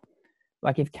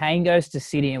like if Kane goes to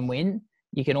City and win,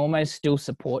 you can almost still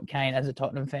support Kane as a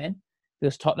Tottenham fan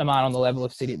because Tottenham aren't on the level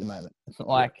of City at the moment. It's not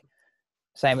like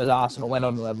same as Arsenal went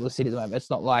on the level of City at the moment. It's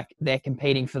not like they're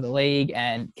competing for the league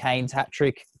and Kane's hat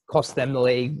trick cost them the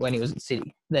league when he was at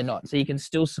City. They're not. So you can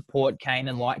still support Kane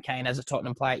and like Kane as a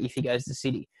Tottenham player if he goes to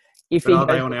City. If But he are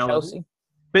they goes on to our Chelsea,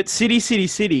 But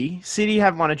City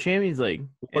have won a Champions League.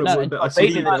 No,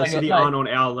 City no. aren't on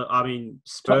our level. I mean,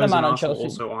 Spurs Tottenham and aren't on Arsenal Chelsea.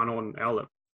 also aren't on our level.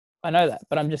 I know that,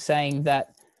 but I'm just saying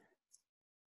that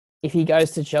if he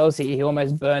goes to Chelsea, he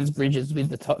almost burns bridges with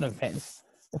the Tottenham fans,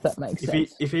 if that makes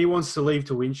sense. If he wants to leave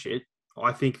to win shit,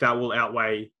 I think that will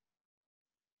outweigh.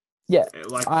 Yeah,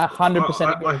 like I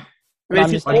 100% agree. I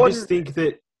just think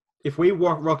that if we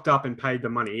rocked up and paid the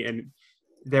money and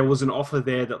there was an offer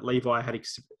there that Levi had,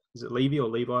 is it Levy or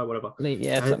Levi, whatever,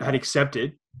 had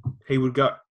accepted, he would go.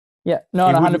 Yeah, no,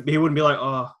 he wouldn't be like,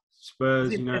 oh,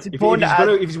 Spurs, you know. It's If he's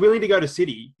willing to go to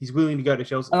City, he's willing to go to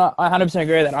Chelsea. And I 100%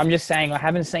 agree with that. I'm just saying I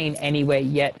haven't seen anywhere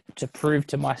yet to prove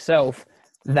to myself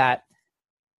that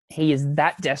he is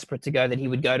that desperate to go that he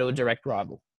would go to a direct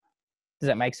rival. Does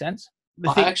that make sense?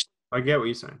 I get what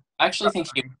you're saying. I actually think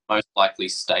he would most likely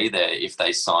stay there if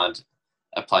they signed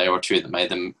a player or two that made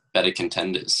them better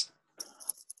contenders.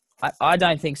 I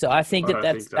don't think so. I think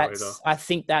that's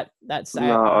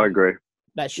No, I agree.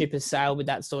 That ship has sailed with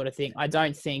that sort of thing. I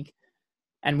don't think,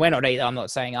 and we're not either. I'm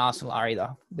not saying Arsenal are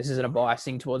either. This isn't a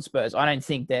biasing towards Spurs. I don't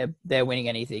think they're winning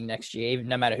anything next year, even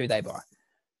no matter who they buy.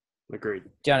 Agreed.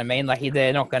 Do you know what I mean? Like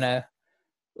they're not gonna,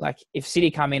 like if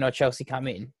City come in or Chelsea come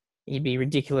in, it'd be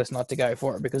ridiculous not to go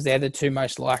for it because they're the two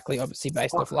most likely, obviously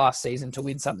based off last season, to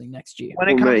win something next year.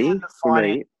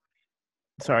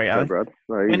 Sorry, Go, Alex. Brad.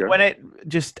 No, you go.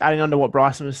 Just adding on to what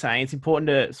Bryson was saying, it's important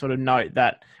to sort of note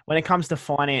that when it comes to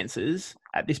finances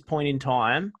at this point in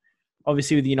time,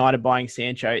 obviously with United buying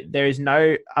Sancho, there is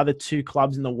no other two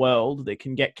clubs in the world that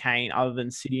can get Kane other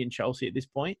than City and Chelsea at this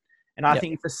point. And I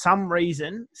think for some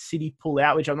reason, City pull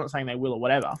out, which I'm not saying they will or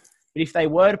whatever, but if they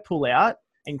were to pull out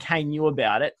and Kane knew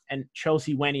about it and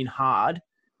Chelsea went in hard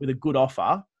with a good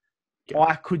offer,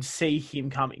 I could see him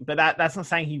coming. But that's not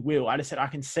saying he will. I just said I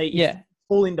can see if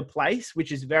fall into place,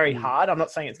 which is very hard. I'm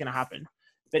not saying it's going to happen.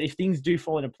 But if things do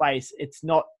fall into place, it's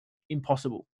not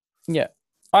impossible. Yeah,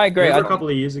 I agree. Remember a couple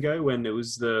of years ago when it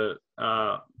was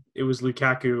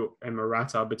Lukaku and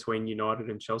Morata between United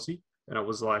and Chelsea, and it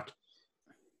was like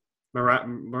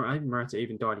Morata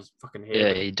even dyed his fucking hair.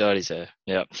 Yeah, he dyed his hair.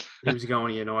 Yeah, he was going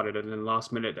to United, and then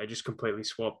last minute they just completely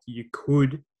swapped. You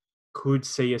could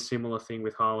see a similar thing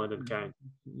with Haaland and Kane.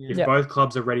 If both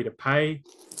clubs are ready to pay,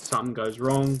 something goes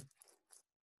wrong.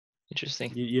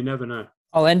 Interesting. You never know.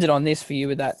 I'll end it on this for you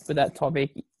with that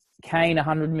topic. Kane,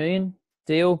 100 million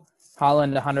deal.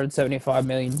 Haaland, 175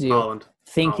 million deal.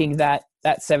 Thinking that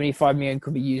 75 million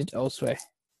could be used elsewhere.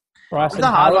 It's a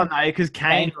hard one though, because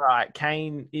Kane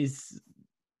is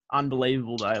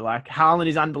unbelievable though. Like Haaland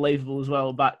is unbelievable as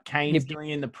well, but Kane's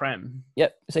doing it in the Prem.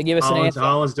 Yep. So give us an answer.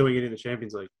 Haaland's doing it in the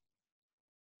Champions League.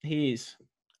 He is.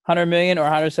 100 million or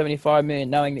 175 million,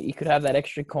 knowing that you could have that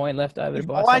extra coin left over to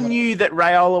buy. I knew that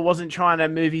Raiola wasn't trying to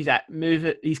move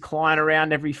his client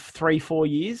around every 3-4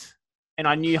 years, and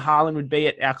I knew Haaland would be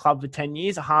at our club for 10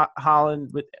 years.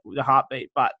 Haaland with a heartbeat,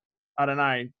 but I don't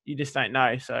know. You just don't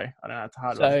know, so I don't know. It's a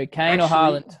hard one. So Kane or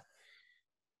Haaland?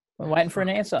 We're waiting for an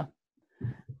answer.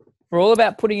 We're all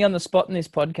about putting you on the spot in this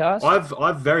podcast.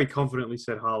 I've very confidently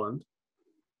said Haaland.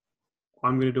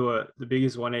 I'm going to do the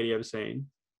biggest 180 ever seen.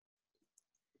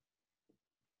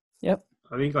 Yep.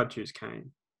 I think I'd choose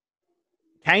Kane.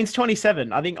 Kane's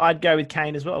 27. I think I'd go with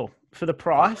Kane as well for the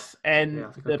price and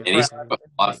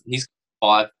he's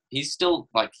 5. He's still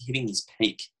like hitting his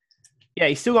peak. Yeah,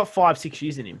 he's still got 5-6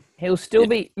 years in him. He'll still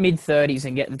be mid-30s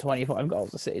and getting 25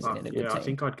 goals a season in a good team. I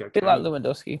think I'd go Kane. A bit like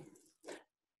Lewandowski.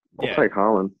 I'll take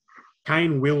Haaland.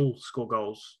 Kane will score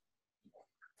goals.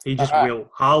 He just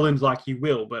will. Haaland, he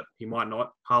will, but he might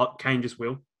not. Kane just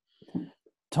will.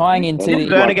 Tying into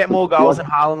Did Werner get more goals than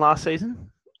Haaland last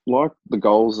season? Like the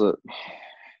goals that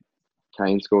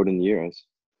Kane scored in the Euros.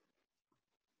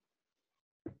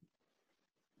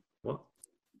 What?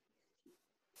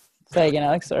 Say again,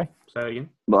 Alex. Sorry. Say it again.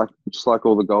 Just like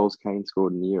all the goals Kane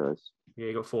scored in the Euros. Yeah,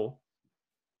 you got 4.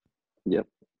 Yep.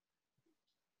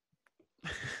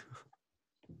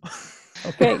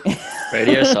 Okay.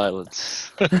 Radio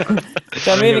silence. So I don't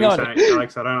get moving what on. you're saying,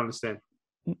 Alex, I don't understand.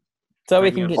 So we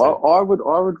Maybe can I'm get. sorry. I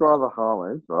would rather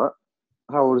Haaland, right?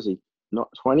 How old is he? Not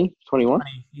 20? 21?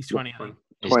 20. He's 20. I think.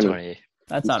 He's 20. 20.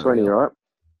 That's He's 20, unreal. right?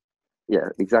 Yeah,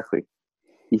 exactly.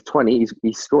 He's 20.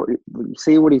 He's scored. You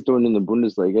see what he's doing in the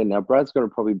Bundesliga. Now, Brad's going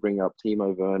to probably bring up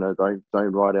Timo Werner. Don't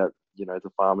write out,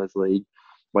 the Farmers League.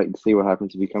 Wait and see what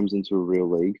happens if he comes into a real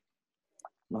league.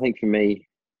 I think for me,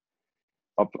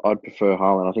 I'd prefer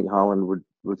Haaland. I think Haaland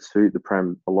would suit the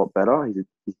Prem a lot better. He's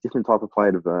a different type of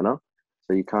player to Werner,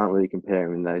 so you can't really compare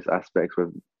him in those aspects. Where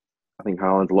I think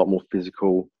Haaland's a lot more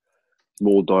physical,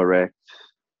 more direct.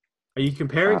 Are you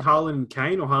comparing Haaland and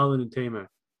Kane or Haaland and Timo?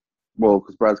 Well,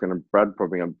 because Brad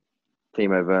probably going to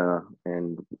Timo Werner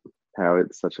and how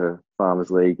it's such a farmers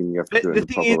league and you have to do it in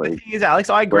the proper The league. thing is, Alex,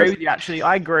 I agree Whereas- with you. Actually,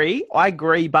 I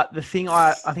agree. But the thing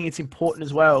I think it's important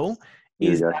as well Here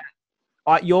we is go.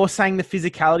 that you're saying the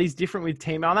physicality is different with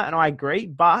Timo on that, and I agree.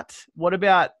 But what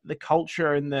about the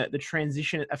culture and the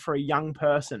transition for a young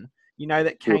person? You know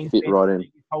that He'll Kane's fit been right in. his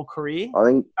whole career. I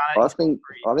think done it his whole career.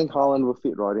 I think Haaland will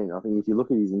fit right in. I think if you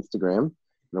look at his Instagram and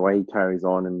the way he carries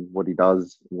on and what he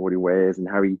does and what he wears and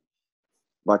how he,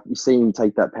 like you see him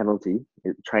take that penalty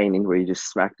at training where he just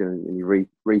smacked it and he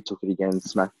retook it again,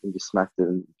 smacked and just smacked it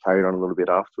and carried on a little bit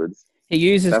afterwards. He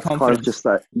uses That's confidence. kind of just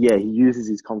that. Yeah, he uses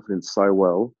his confidence so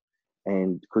well,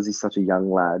 and because he's such a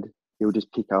young lad, he'll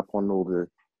just pick up on all the.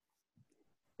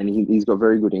 And he's got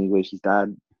very good English. His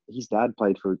dad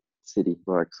played for City,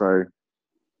 so.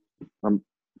 I'm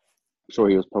sure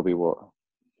he was probably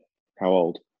how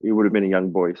old? He would have been a young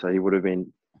boy, so he would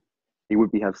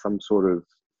have some sort of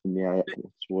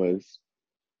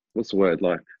what's the word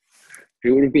like?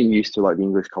 He would have been used to like the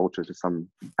English culture to some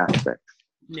aspects.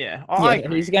 Yeah,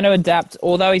 He's going to adapt.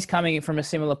 Although he's coming from a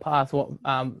similar path, what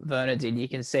Werner did, you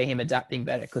can see him adapting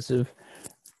better because of.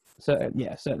 So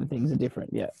yeah, certain things are different.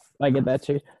 Yeah, I get that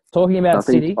too. Talking about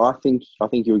City, I think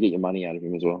you'll get your money out of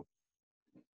him as well.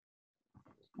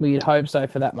 we'd hope so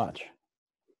for that much.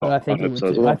 But I think he hope would. so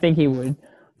as Too. well. I think he would.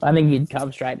 I think he'd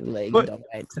come straight to the league and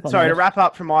dominate. Sorry, to wrap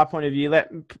up from my point of view,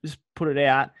 just put it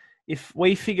out. If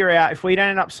we don't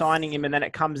end up signing him and then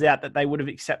it comes out that they would have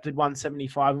accepted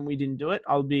 175 and we didn't do it,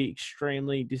 I'll be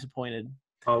extremely disappointed.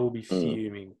 I will be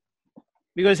fuming.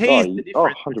 Because he is the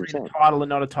difference 100%. between a title and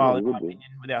not a title, in he my would be.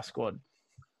 opinion, with our squad.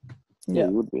 Yeah, he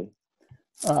would be.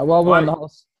 All right. Well, we're on the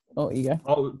whole. Oh, you go.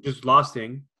 Oh, just last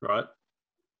thing, right?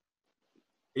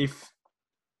 If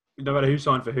no matter who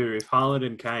signed for who, if Haaland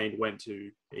and Kane went to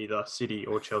either City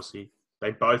or Chelsea,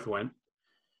 they both went.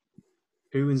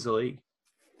 Who wins the league?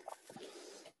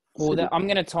 Well, I'm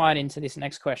going to tie it into this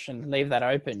next question. Leave that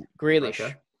open. Grealish.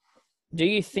 Okay. Do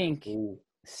you think Ooh.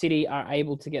 City are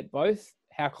able to get both?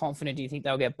 How confident do you think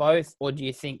they'll get both? Or do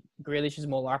you think Grealish is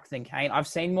more likely than Kane? I've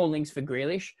seen more links for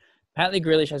Grealish. Apparently,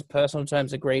 Grealish has personal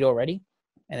terms agreed already,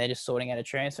 and they're just sorting out a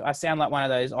transfer. I sound like one of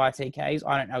those ITKs.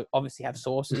 I don't know. Obviously, have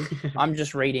sources. I'm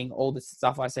just reading all the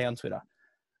stuff I see on Twitter.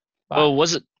 But, Well,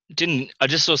 I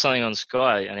just saw something on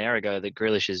Sky an hour ago that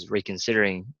Grealish is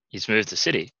reconsidering his move to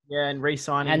City. Yeah, and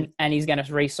re-signing. and he's going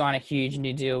to re-sign a huge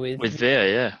new deal with Villa,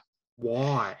 yeah.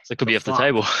 Why? So it could be off the fuck?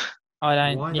 table. I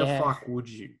don't. Why yeah. the fuck would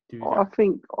you do I that?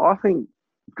 think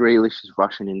Grealish is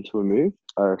rushing into a move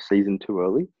season too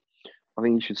early. I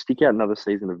think you should stick out another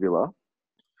season of Villa,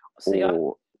 See,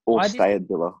 or I stay at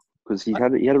Villa because he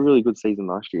had a really good season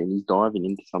last year and he's diving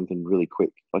into something really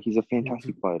quick. Like he's a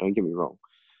fantastic player. Don't get me wrong.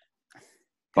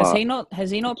 has But he not give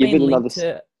been it linked another-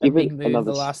 to a give it big move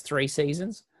another the last 3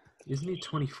 seasons? Isn't he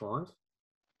 25?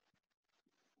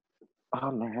 I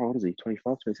don't know, how old is he?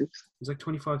 25, 26? He's like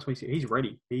 25, 26. He's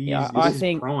ready. Yeah, This I is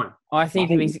think- prime. I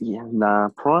think if he's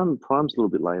Prime's a little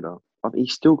bit later. I think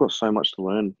he's still got so much to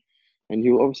learn. And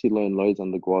he'll obviously learn loads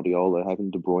under Guardiola,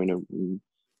 having De Bruyne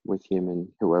with him and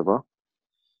whoever. you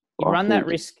But I run that think-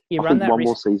 risk. I You run think that one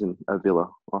more risk. season at Villa.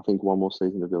 I think one more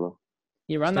season at Villa.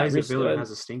 You run that Stays at risk. Villa and Though,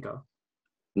 has a stinker.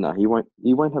 No, he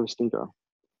won't have a stinker.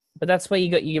 but that's where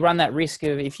you run that risk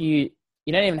of if you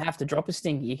don't even have to drop a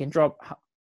stinker. You can drop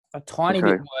a tiny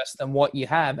bit Okay. worse than what you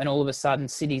have, and all of a sudden,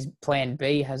 City's plan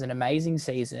B has an amazing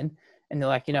season, and they're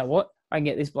like, you know what? I can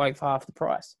get this bloke for half the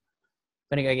price.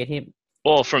 I'm gonna go get him.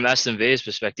 Well, from Aston Villa's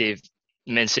perspective,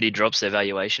 Man City drops their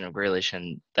valuation of Grealish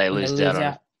and they And they lose lose out on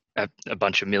out. a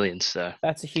bunch of millions. So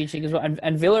That's a huge thing as well.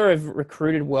 And Villa have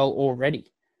recruited well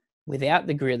already without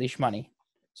the Grealish money.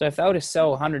 So if they were to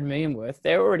sell 100 million worth,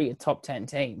 they're already a top 10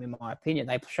 team, in my opinion.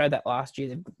 They showed that last year.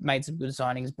 They've made some good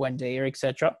signings, Buendia,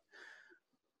 etc.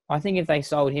 I think if they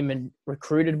sold him and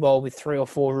recruited well with 3 or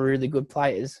 4 really good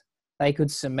players, they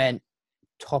could cement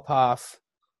top half,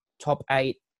 top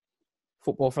 8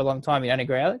 football for a long time. You don't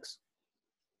agree, Alex?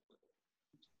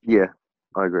 Yeah,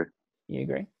 I agree. You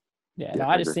agree? Yeah. Yeah, No,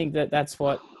 I I just agree. think that's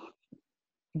what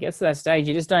gets to that stage.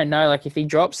 You just don't know. Like if he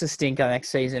drops the stinker next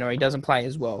season or he doesn't play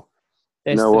as well,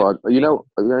 You there's know still what? You know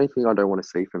the only thing I don't want to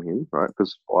see from him, right?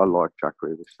 Because I like Jack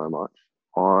Grealish so much.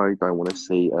 I don't want to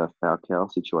see a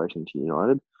Falcao situation to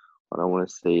United. I don't want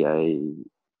to see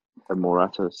a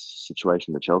Morata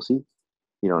situation to Chelsea.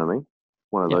 You know what I mean?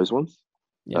 One of Yep. those ones.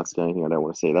 Yep. That's the only thing I don't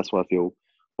want to see. That's why I feel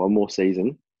one more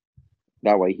season.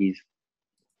 That way he's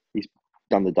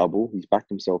done the double. He's backed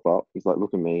himself up. He's like,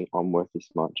 look at me. I'm worth this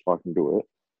much. I can do it.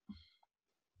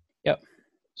 Yep.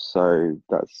 So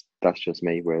that's just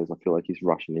me. Whereas I feel like he's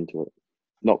rushing into it.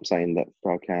 Not saying that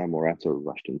Falcao and Morata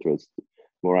rushed into it.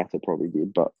 Morata probably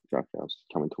did, but Falcao's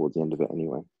coming towards the end of it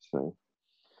anyway. So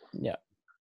Yeah.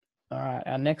 All right.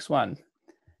 Our next one.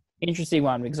 Interesting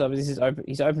one because obviously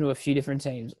he's open to a few different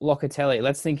teams. Locatelli.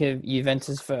 Let's think of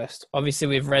Juventus first. Obviously,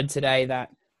 we've read today that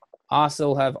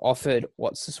Arsenal have offered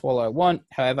what Sassuolo want.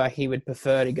 However, he would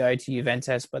prefer to go to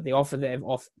Juventus, but the offer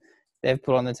they've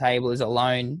put on the table is a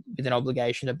loan with an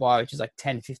obligation to buy, which is like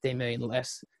 10, 15 million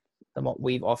less than what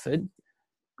we've offered.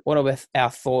 What are our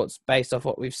thoughts based off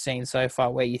what we've seen so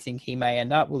far, where you think he may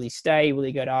end up? Will he stay? Will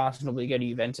he go to Arsenal? Will he go to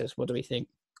Juventus? What do we think?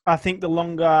 I think the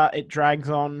longer it drags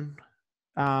on,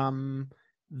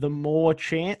 the more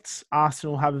chance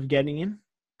Arsenal have of getting him.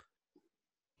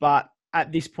 But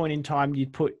at this point in time,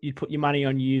 you'd put your money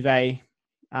on Juve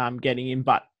getting him,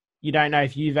 but you don't know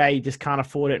if Juve just can't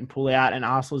afford it and pull out, and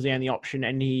Arsenal's the only option,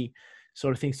 and he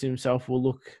sort of thinks to himself, well,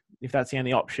 look, if that's the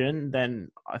only option, then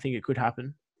I think it could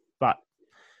happen. But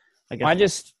I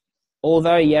guess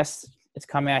although, yes, it's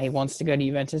come out he wants to go to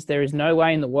Juventus, there is no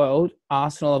way in the world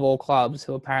Arsenal of all clubs,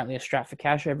 who apparently are strapped for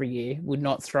cash every year, would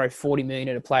not throw 40 million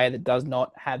at a player that does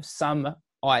not have some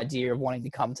idea of wanting to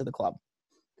come to the club.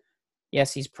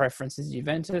 Yes, his preference is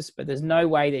Juventus, but there's no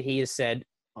way that he has said,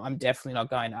 I'm definitely not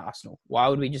going to Arsenal. Why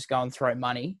would we just go and throw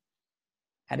money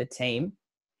at a team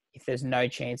if there's no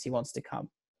chance he wants to come?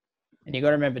 And you've got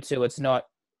to remember too, it's not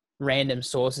random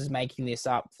sources making this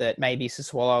up that maybe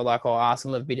Sassuolo, like, oh,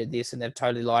 Arsenal have bidded this and they've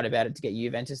totally lied about it to get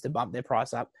Juventus to bump their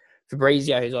price up.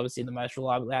 Fabrizio, who's obviously the most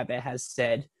reliable out there, has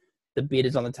said the bid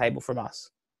is on the table from us.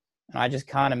 And I just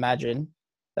can't imagine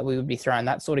that we would be throwing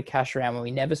that sort of cash around when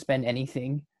we never spend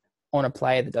anything on a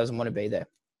player that doesn't want to be there.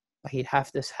 He'd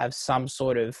have to have some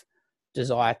sort of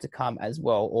desire to come as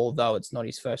well, although it's not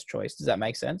his first choice. Does that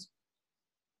make sense?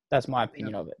 That's my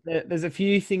opinion of it. There's a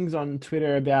few things on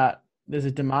Twitter about, there's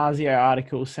a Damasio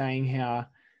article saying how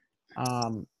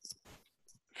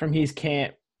from his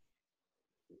camp,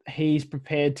 he's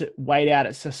prepared to wait out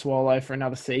at Sassuolo for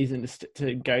another season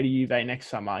to go to Juve next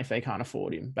summer if they can't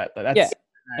afford him. But that's, yeah,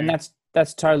 and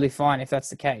that's totally fine if that's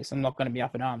the case. I'm not going to be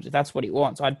up in arms. If that's what he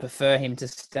wants, I'd prefer him to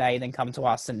stay than come to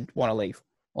us and want to leave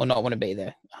or not want to be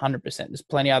there. 100%. There's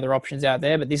plenty of other options out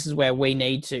there, but this is where we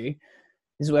need to.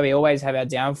 This is where we always have our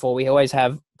downfall. We always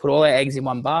have put all our eggs in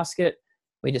one basket.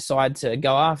 We decide to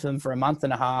go after them for a month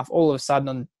and a half. All of a sudden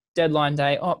on deadline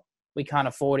day, oh, we can't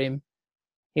afford him.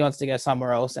 He wants to go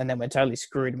somewhere else, and then we're totally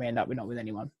screwed and we end up not with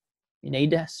anyone. You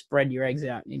need to spread your eggs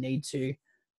out. You need to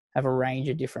have a range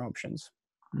of different options.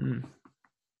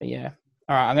 But yeah.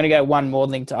 All right, I'm going to go one more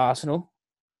link to Arsenal.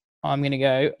 I'm going to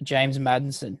go James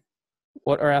Maddison.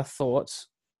 What are our thoughts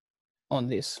on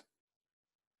this?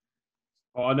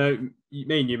 Oh, I know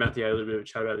me and you, Matthew, had a little bit of a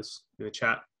chat about this in the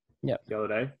chat the other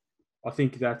day. I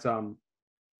think that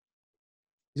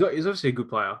he's obviously a good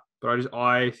player, but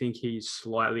I think he's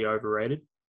slightly overrated.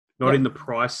 Not in the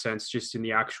price sense, just in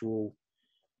the actual,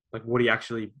 like, what he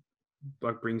actually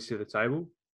brings to the table.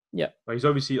 Yeah, he's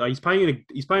obviously he's playing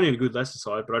in a good Leicester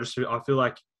side, but I feel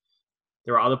like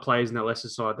there are other players in that Leicester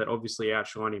side that obviously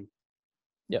outshine him.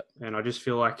 Yeah, and I just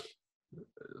feel like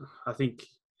I think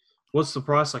what's the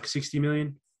price, like 60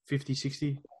 million, 50,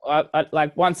 60?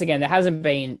 Like, once again, there hasn't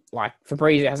been, like,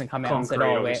 Fabrizio hasn't come out concrete,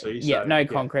 and said, no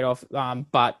concrete off.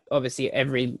 But obviously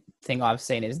everything I've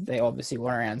seen is they obviously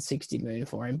want around 60 million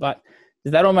for him. But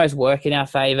does that almost work in our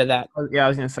favour that? Yeah, I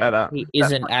was going to say that he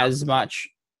isn't as much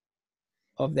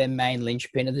of their main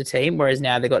linchpin of the team, whereas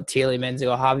now they've got Tielemans, they've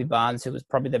got Harvey Barnes, who was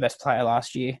probably the best player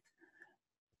last year.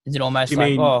 Is it almost Do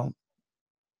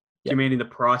you mean in the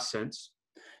price sense?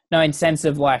 No, in sense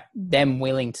of like them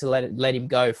willing to let him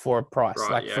go for a price,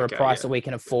 a price that we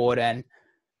can afford, and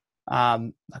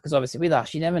because obviously with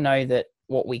us, you never know that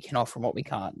what we can offer and what we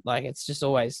can't. Like, it's just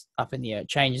always up in the air. It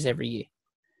changes every year.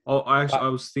 Oh, I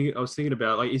was thinking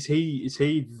about, like, is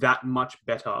he that much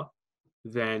better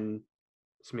than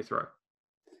Smith Rowe?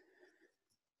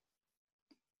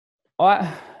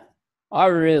 I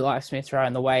really like Smith Rowe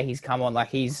and the way he's come on. Like,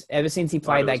 he's ever since he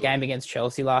played that game against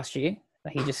Chelsea last year,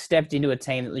 he just stepped into a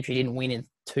team that literally didn't win in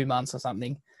 2 months or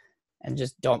something, and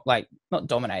just not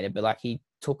dominated, but like he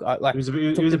took He was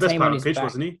the took best team player on on his the pitch, back.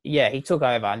 wasn't he? Yeah, he took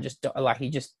over and just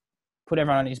put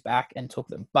everyone on his back and took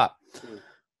them. But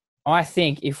I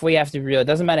think if we have to it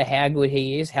doesn't matter how good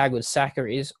he is, how good Saka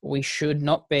is, we should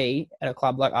not be at a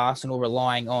club like Arsenal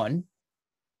relying on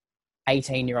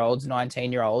 18-year-olds,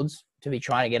 19-year-olds to be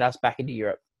trying to get us back into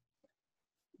Europe.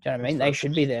 Do you know what I mean? They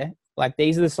should be there. Like,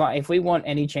 these are the if we want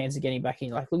any chance of getting back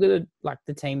in, like, look at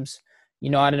the teams.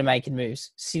 United are making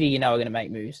moves. City, are going to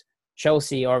make moves.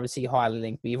 Chelsea are obviously highly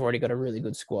linked, but you've already got a really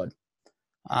good squad.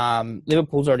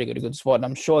 Liverpool's already got a good squad, and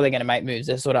I'm sure they're going to make moves.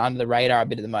 They're sort of under the radar a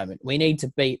bit at the moment. We need to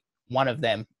beat one of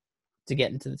them to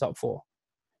get into the top 4.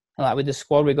 And like with the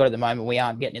squad we've got at the moment, we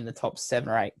aren't getting in the top 7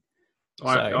 or 8.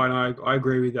 I know. I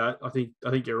agree with that. I think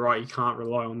you're right. You can't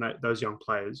rely on those young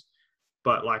players.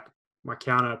 But like my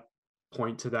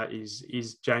counterpoint to that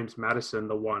is James Maddison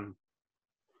the one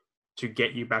to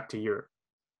get you back to Europe?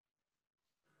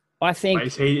 I think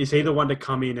like, is he the one to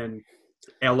come in and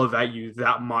elevate you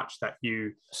that much that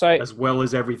you, as well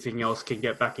as everything else, can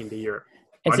get back into Europe?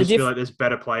 I just feel like there's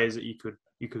better players that you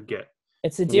could get.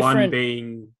 It's a different one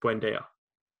being Buendia.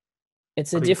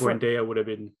 It's a different. Buendia would have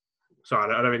been.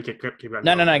 Sorry, I don't mean to keep going.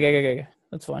 No, go.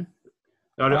 That's fine.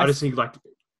 I just think like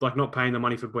not paying the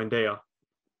money for Buendia,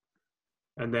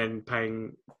 and then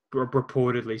paying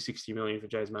reportedly 60 million for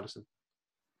James Maddison.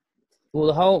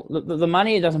 Well, the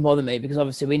money, it doesn't bother me because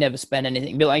obviously we never spend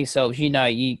anything. But like yourselves,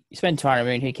 you spend 200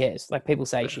 million, who cares? Like, people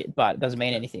say shit, but it doesn't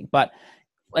mean anything. But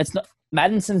it's not.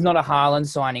 Maddison's not a Haaland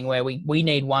signing where we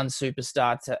need one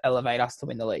superstar to elevate us to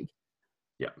win the league.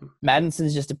 Yeah,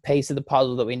 Maddison's just a piece of the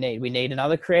puzzle that we need. We need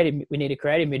a creative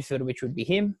midfielder, which would be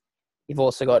him. You've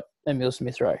also got Emile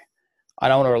Smith-Rowe. I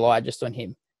don't want to rely just on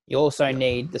him. You also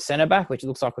need the centre back, which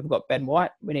looks like we've got Ben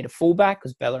White. We need a full back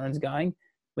because Bellerin's going.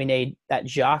 We need that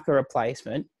Xhaka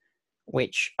replacement,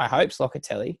 which I hope's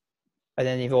Locatelli. But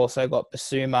then you've also got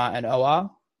Basuma and OR.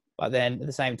 But then at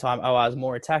the same time, OR is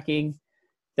more attacking.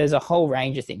 There's a whole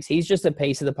range of things. He's just a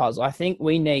piece of the puzzle. I think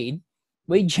we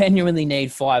genuinely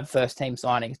need 5 first-team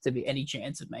signings to be any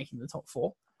chance of making the top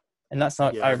 4. And that's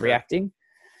not overreacting.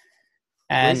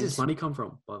 And where's this money come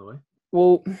from, by the way?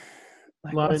 Well,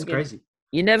 that's crazy.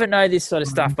 You never know this sort of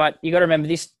stuff, but you got to remember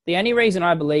this. The only reason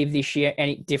I believe this year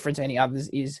any different to any others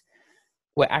is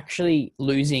we're actually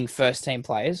losing first-team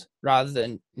players rather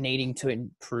than needing to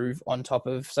improve on top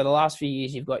of. So the last few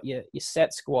years, you've got your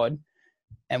set squad,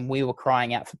 and we were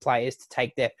crying out for players to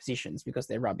take their positions because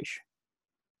they're rubbish.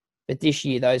 But this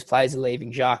year, those players are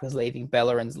leaving. Xhaka's leaving.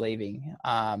 Bellerin's leaving.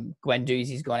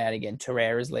 Guendouzi's gone out again.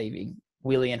 Torreira's leaving.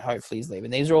 Willian hopefully is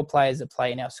leaving. These are all players that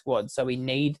play in our squad. So we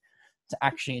need to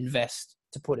actually invest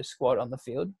to put a squad on the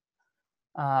field.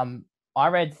 I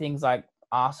read things like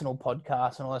Arsenal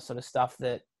podcasts and all that sort of stuff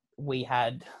that we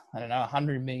had,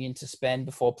 100 million to spend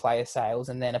before player sales.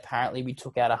 And then apparently we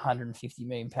took out a 150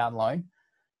 million pound loan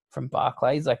from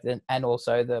Barclays, and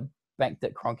also the bank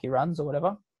that Kroenke runs or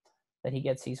whatever, that he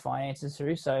gets his finances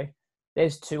through. So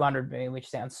there's 200 million, which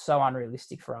sounds so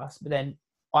unrealistic for us. But then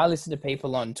I listen to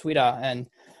people on Twitter and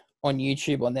on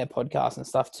YouTube on their podcasts and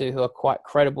stuff too, who are quite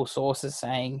credible sources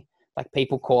saying, like,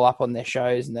 people call up on their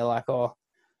shows and they're like, oh,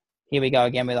 here we go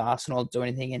again with Arsenal, do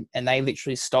anything. And they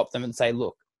literally stop them and say,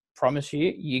 look, promise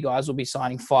you guys will be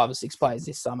signing 5 or 6 players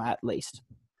this summer at least.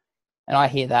 And I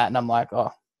hear that and I'm like,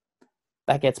 oh,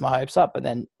 that gets my hopes up. But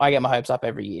then I get my hopes up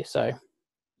every year. So,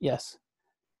 yes.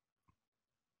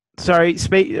 Sorry,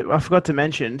 I forgot to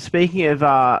mention, speaking of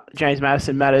James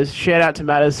Maddison Matters, shout out to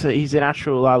Matters. He's an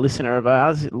actual listener of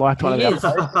ours. Liked one of the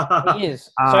episodes. He is.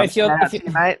 So if you're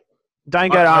mate,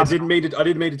 don't go to I didn't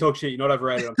mean to talk shit. You're not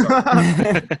overrated. I'm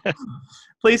sorry.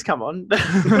 Please come on.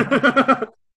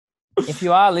 If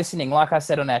you are listening, like I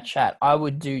said on our chat, I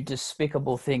would do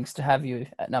despicable things to have you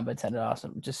at number 10 at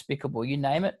Arsenal. Despicable. You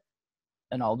name it,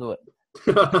 and I'll do it.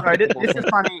 Sorry, this is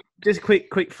funny. Just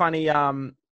quick funny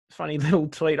funny little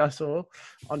tweet I saw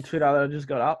on Twitter that I just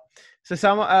got up. So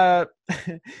someone, a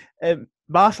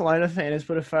Barcelona fan has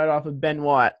put a photo up of Ben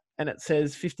White and it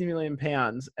says £50 million.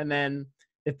 And then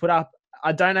they put up,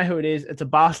 I don't know who it is. It's a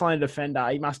Barcelona defender.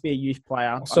 He must be a youth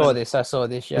player. I saw this.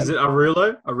 Yeah. Is it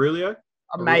Aurelio?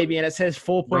 Maybe. And it says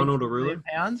 £4.2 million.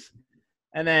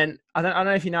 And then I don't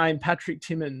know if you know him, Patrick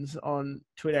Timmins on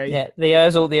Twitter. Yeah, the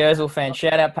Ozil fan.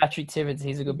 Shout out Patrick Timmins.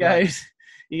 He's a good guy.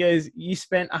 He goes, you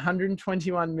spent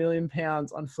 £121 million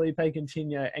on Felipe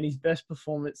Coutinho, and his best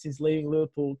performance since leaving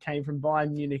Liverpool came from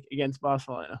Bayern Munich against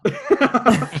Barcelona.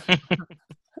 But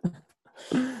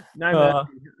no,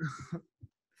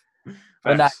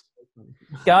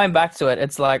 going back to it,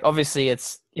 it's like, obviously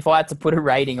it's if I had to put a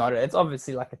rating on it, it's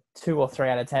obviously like a 2 or 3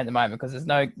 out of 10 at the moment because there's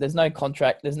no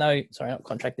contract, there's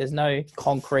no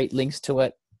concrete links to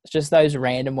it. It's just those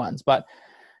random ones. But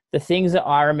the things that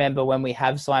I remember when we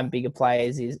have signed bigger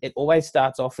players is it always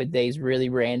starts off with these really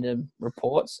random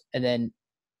reports, and then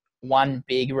one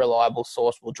big reliable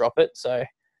source will drop it. So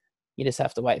you just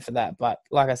have to wait for that. But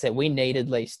like I said, we need at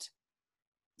least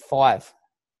five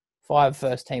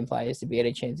first team players to be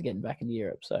any chance of getting back into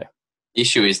Europe. So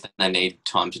Issue is that they need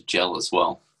time to gel as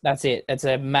well. that's it. It's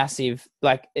a massive,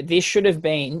 like this should have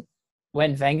been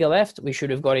when Wenger left, we should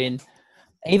have got in,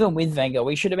 even with Wenger,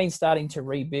 we should have been starting to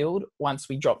rebuild once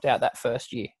we dropped out that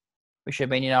first year. We should have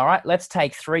been, all right, let's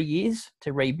take 3 years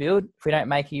to rebuild. If we don't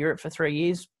make Europe for 3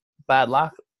 years, bad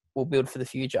luck. We'll build for the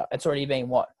future. It's already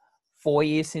been, 4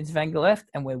 years since Wenger left,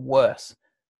 and we're worse.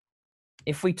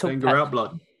 If we took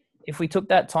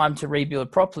that time to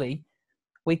rebuild properly,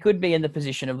 we could be in the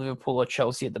position of Liverpool or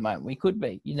Chelsea at the moment. We could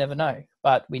be. You never know.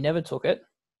 But we never took it,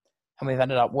 and we've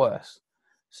ended up worse.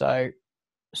 So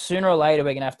sooner or later,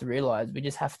 we're going to have to realise we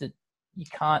just have to – you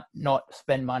can't not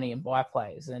spend money and buy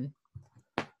players. And,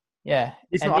 yeah.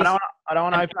 Listen, I don't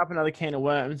want to open up another can of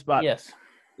worms, but yes,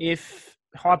 if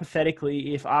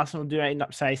hypothetically, if Arsenal do end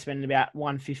up, say, spending about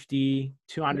 150,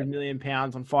 200 million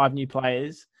pounds on 5 new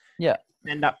players,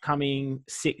 end up coming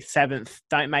 6th, 7th,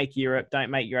 don't make Europe,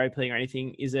 don't make Europa League or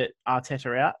anything, is it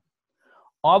Arteta out?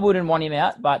 I wouldn't want him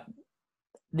out, but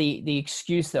the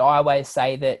excuse that I always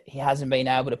say that he hasn't been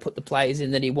able to put the players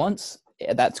in that he wants,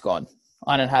 that's gone.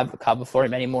 I don't have a cover for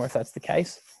him anymore if that's the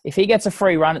case. If he gets a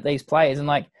free run at these players, and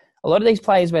like a lot of these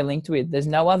players we're linked with, there's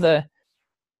no other,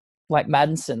 like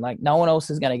Maddison, like no one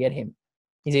else is going to get him.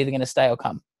 He's either going to stay or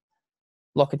come.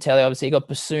 Locatelli, obviously, you got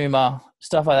Basuma,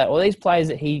 stuff like that. All these players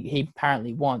that he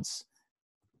apparently wants,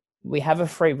 we have a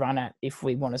free run at if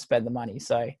we want to spend the money.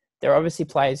 So they're obviously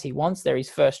players he wants. They're his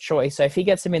first choice. So if he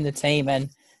gets them in the team and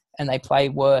they play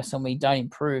worse and we don't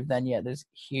improve, then yeah, there's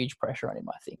huge pressure on him,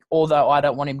 I think. Although I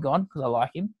don't want him gone because I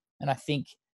like him. And I think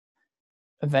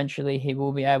eventually he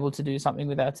will be able to do something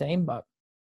with our team, but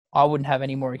I wouldn't have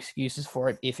any more excuses for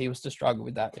it if he was to struggle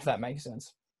with that, if that makes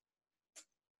sense.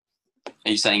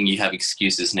 Are you saying you have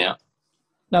excuses now?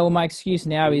 No, well, my excuse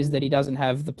now is that he doesn't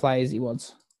have the players he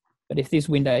wants. But if this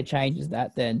window changes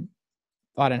that, then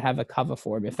I don't have a cover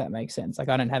for him, if that makes sense. Like,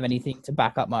 I don't have anything to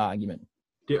back up my argument.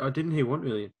 Didn't he want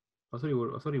Willian? I thought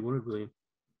he wanted Willian.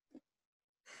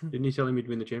 Didn't he tell him he'd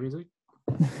win the Champions League?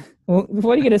 Well,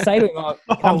 what are you going to say to him?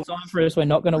 Come time for us, we're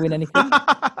not going to win anything.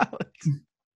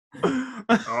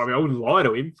 I wouldn't lie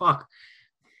to him. Fuck.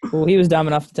 Well, he was dumb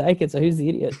enough to take it, so who's the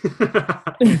idiot?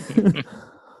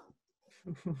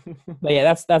 But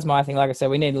yeah, that's my thing. Like I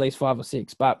said, we need at least 5 or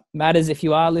 6. But Matters, if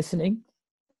you are listening,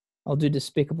 I'll do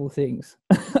despicable things.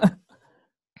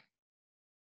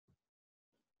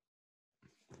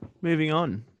 Moving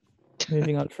on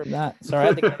from that. Sorry, I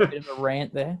had to get a bit of a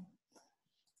rant there.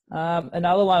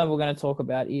 Another one we're going to talk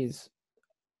about is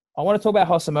I want to talk about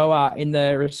Hosamoa in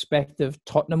the respect of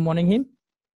Tottenham wanting him.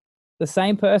 The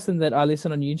same person that I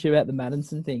listened on YouTube about the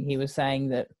Maddison thing, he was saying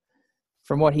that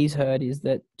from what he's heard is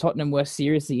that Tottenham were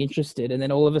seriously interested, and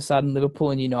then all of a sudden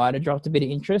Liverpool and United dropped a bit of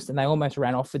interest and they almost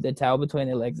ran off with their tail between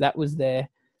their legs. That was the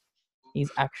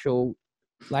actual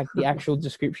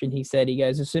description. He said, he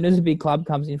goes, as soon as a big club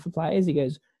comes in for players, he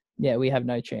goes, yeah, we have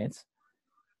no chance.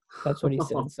 That's what he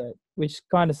said. So, which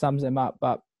kind of sums them up,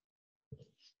 but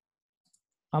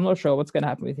I'm not sure what's going to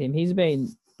happen with him. He's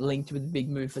been linked with a big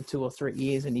move for 2 or 3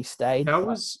 years and he stayed.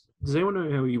 Does anyone know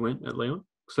how he went at Leon?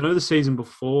 Because I know the season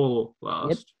before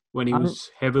last, when he was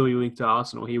heavily linked to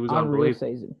Arsenal, he was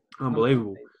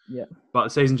unbelievable. Yeah. But the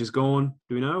season just gone.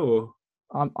 Do we know?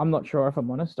 Or I'm not sure, if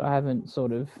I'm honest. I haven't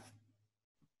sort of.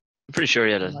 I'm pretty sure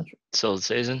he had a solid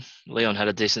season. Leon had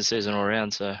a decent season all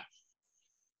around, so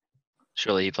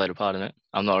surely he played a part in it.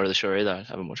 I'm not really sure either. I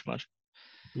haven't watched much.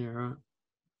 Yeah, right.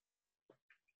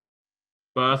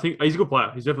 But I think he's a good player.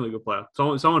 He's definitely a good player.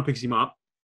 Someone picks him up.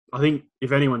 I think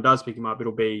if anyone does pick him up,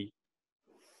 it'll be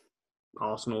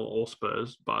Arsenal or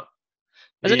Spurs. But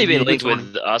hasn't he been linked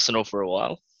with Arsenal for a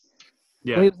while?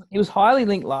 Yeah, well, he was highly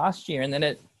linked last year, and then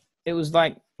it was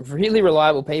like really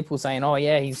reliable people saying, "Oh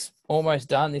yeah, he's almost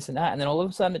done this and that," and then all of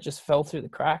a sudden it just fell through the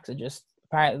cracks. It just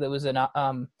apparently there was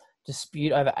an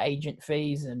dispute over agent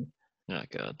fees and oh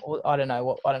god, I don't know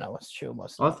what's true and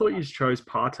what's not. I thought you chose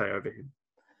Partey over him.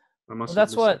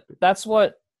 That's what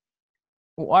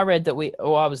I read that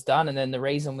I was done, and then the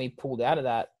reason we pulled out of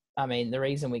that, I mean, the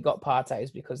reason we got Partey is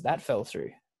because that fell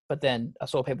through. But then I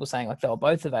saw people saying like they were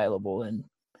both available, and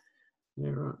yeah,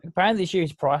 right. Apparently this year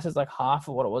his price is like half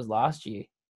of what it was last year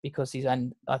because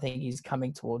I think he's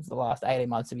coming towards the last 18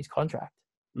 months of his contract.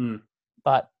 Mm.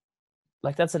 But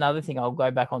like that's another thing I'll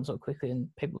go back on so quickly, and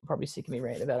people are probably sick of me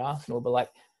ranting about Arsenal, but like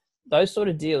those sort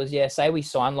of deals, yeah, say we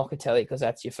sign Locatelli because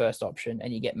that's your first option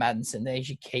and you get Maddison, there's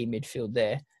your key midfield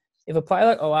there. If a player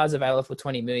like Oar is available for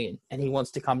 20 million and he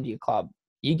wants to come to your club,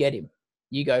 you get him.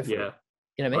 You go for it.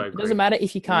 You know what I mean? It doesn't matter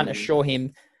if you can't assure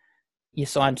him you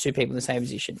sign two people in the same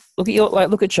position.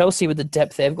 Look at Chelsea with the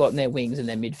depth they've got in their wings and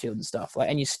their midfield and stuff. Like,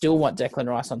 and you still want Declan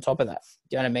Rice on top of that.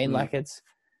 Do you know what I mean? Like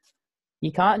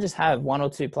you can't just have one or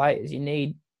two players. You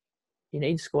need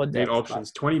squad depth. Need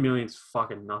options. 20 million's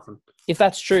fucking nothing. If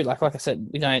that's true, like I said,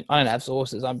 I don't have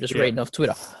sources. I'm just reading off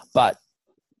Twitter. But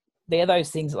they're those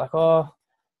things like,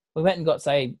 we went and got,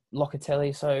 say,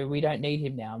 Locatelli, so we don't need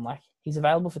him now. I'm like, he's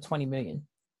available for 20 million.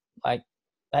 Like,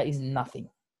 that is nothing.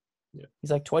 Yeah.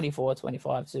 He's like 24,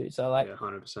 25 too. So like,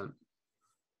 100%.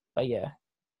 But yeah.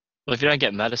 Well, if you don't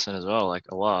get Madison as well, like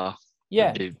Awar,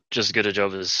 do just as good a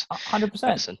job as 100%.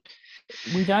 Madison.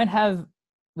 We don't have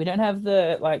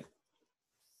the like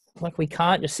we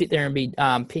can't just sit there and be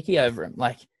picky over him.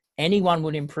 Like anyone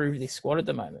would improve this squad at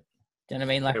the moment. Do you know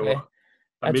what I mean? Like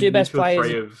our two best players.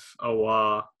 Three of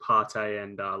Awar, Partey,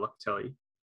 and Locatelli.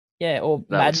 Yeah, or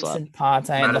Madison,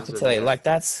 Partey, and Locatelli. Yeah. Like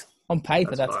that's on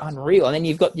paper, that's unreal. And then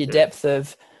you've got your depth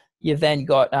of. You've then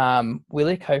got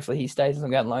Willick. Hopefully he stays on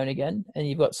loan again, and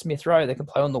you've got Smith Rowe that can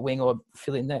play on the wing or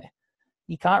fill in there.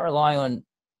 You can't rely on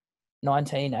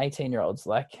 19, 18-year-olds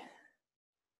like,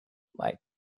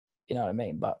 you know what I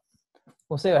mean? But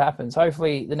we'll see what happens.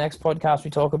 Hopefully the next podcast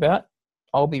we talk about,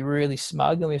 I'll be really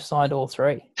smug and we've signed all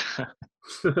three.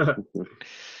 But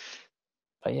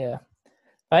yeah,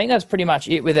 I think that's pretty much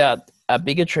it with our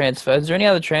bigger transfers. Is there any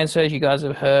other transfers you guys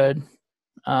have heard?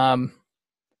 I've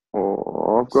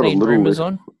got a little list.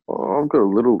 I've got a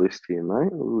little list here,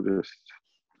 mate. Let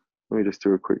me just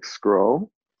do a quick scroll.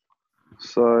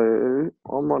 So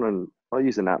I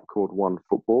use an app called One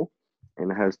Football,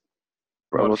 and it has.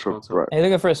 I'm not sure. Right. Are you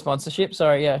looking for a sponsorship?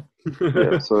 Sorry, yeah.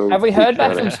 So have we heard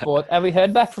back from Sport? Have we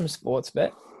heard back from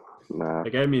Sportsbet? Nah. They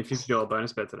gave me a $50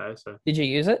 bonus bet today. So did you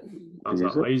use it? I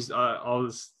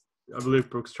believe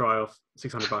Brooks try off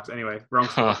 $600. Anyway, wrong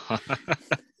spot.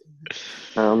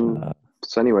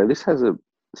 So anyway, this has a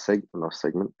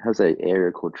segment has a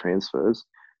area called transfers,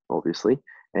 obviously,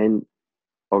 and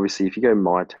obviously if you go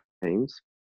my teams,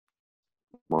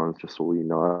 mine's just all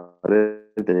United.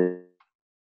 Then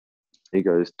it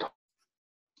goes top.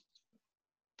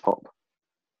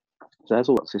 So it has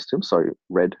all that system. So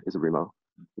red is a rumor.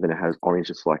 Then it has orange.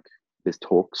 It's like there's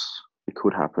talks. It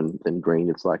could happen. Then green,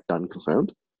 it's like done,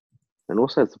 confirmed. And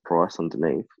also has the price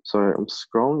underneath. So I'm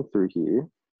scrolling through here.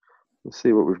 Let's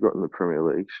see what we've got in the Premier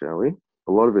League, shall we?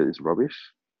 A lot of it is rubbish.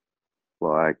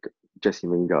 Like Jesse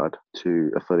Lingard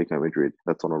to Atletico Madrid.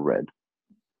 That's on a red.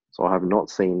 So I have not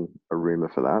seen a rumour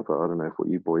for that, but I don't know what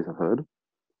you boys have heard.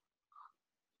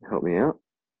 Help me out.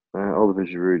 Oliver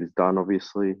Giroud is done,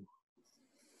 obviously.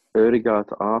 Odegaard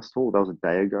to Arsenal. That was a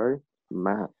day ago.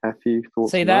 Matthew,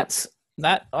 thoughts? See, that's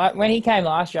that. When he came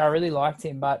last year, I really liked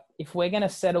him. But if we're going to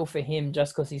settle for him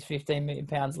just because he's £15 million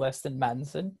less than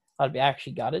Maddison, I'd be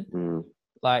actually gutted. We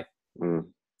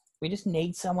just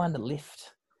need someone to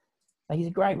lift. Like, he's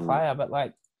a great player, but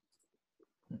like,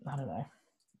 I don't know.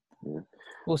 Yeah.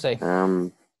 We'll see.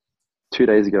 2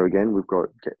 days ago again, we've got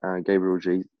Gabriel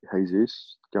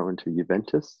Jesus going to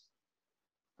Juventus.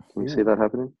 Can you see that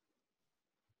happening?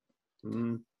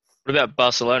 What about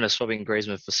Barcelona swapping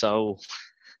Griezmann for Saul?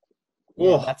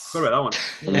 What about that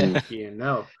one? Yeah,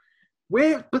 no.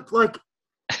 But like,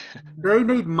 they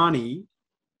need money.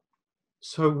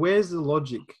 So where's the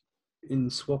logic in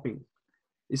swapping?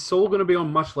 Is Saul going to be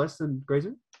on much less than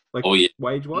Griezmann? Like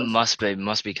wage-wise? Must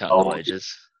be cutting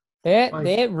wages. They're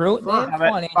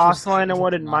Barcelona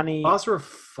wanted money. Barca are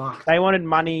fucked. They wanted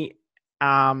money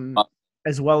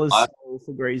as well as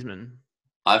for Griezmann.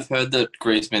 I've heard that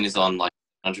Griezmann is on like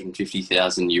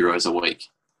 150,000 euros a week.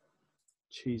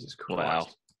 Jesus Christ. Wow.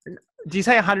 Do you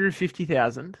say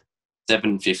 150,000?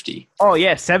 750. Oh,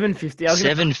 yeah, 750.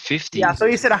 750? Yeah, I thought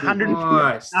you said 150.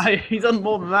 Christ. No, he's on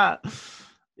more than that.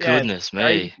 Yeah, Goodness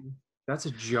me. That's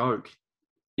a joke.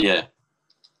 Yeah.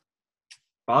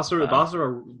 Barca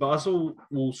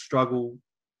will struggle.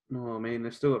 Oh, man,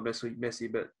 they've still got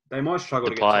Messi, but they might struggle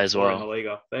to get top as well in the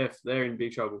Liga. They're in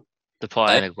big trouble. Depay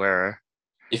and Aguero.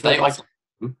 If they offer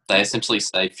them, they essentially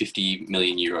save 50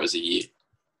 million euros a year. Mm.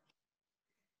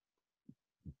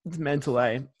 It's mental,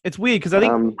 eh? It's weird because I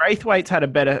think Braithwaite's had a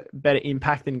better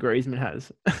impact than Griezmann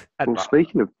has. Well,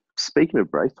 speaking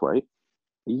of Braithwaite,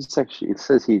 it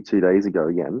says here 2 days ago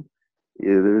again,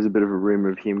 there was a bit of a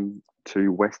rumour of him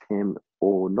to West Ham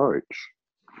or Norwich.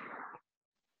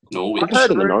 Norwich. I've heard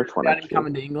seen the rumors Norwich one, about him actually.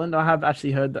 coming to England. I have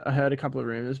actually heard I heard a couple of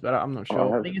rumors, but I'm not Oh,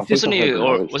 sure. I I think have- it's I think Wasn't I he, heard the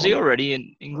or Norwich was he one. already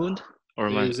in England? Or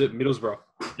am He I? was at Middlesbrough.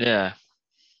 Yeah.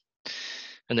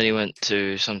 And then he went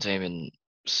to some team in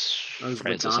That was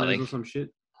France or Laganas something. or some shit.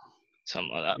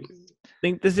 Something like that. I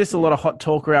think there's just a lot of hot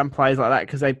talk around players like that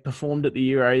because they performed at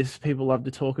the Euros. People love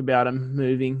to talk about them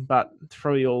moving, but it's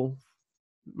probably all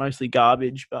mostly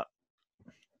garbage. But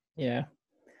Yeah.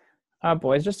 All right,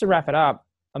 boys, just to wrap it up,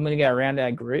 I'm going to go around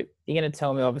our group. You're going to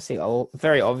tell me, obviously,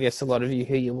 very obvious, a lot of you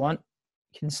who you want.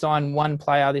 You can sign one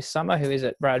player this summer. Who is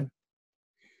it, Brad?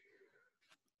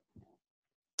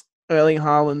 Erling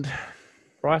Haaland.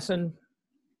 Bryson?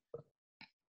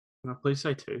 Can I please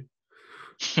say 2?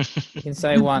 You can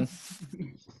say one.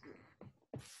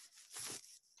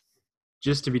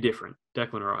 Just to be different.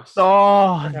 Declan Rice.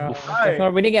 Oh,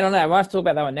 No, we didn't get on that. We'll have to talk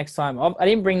about that one next time. I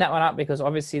didn't bring that one up because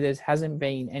obviously there hasn't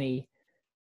been any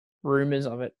rumors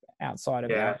of it outside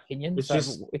of our opinion. It's So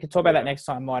just- we could talk about that next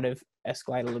time. Might have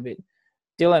escalated a little bit.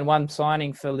 Dylan, one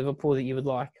signing for Liverpool that you would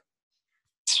like?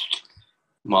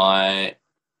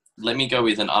 Let me go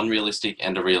with an unrealistic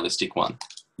and a realistic one.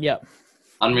 Yep.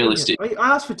 Unrealistic.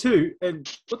 I asked for 2,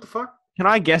 and what the fuck? can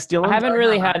I guess, Dylan?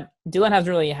 Dylan hasn't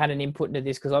really had an input into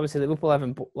this because obviously Liverpool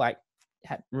haven't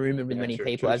had rumored with many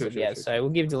people as of yet. So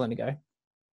we'll give Dylan a go.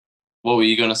 What were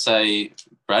you going to say,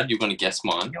 Brad? You're going to guess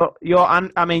mine.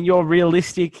 Your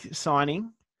realistic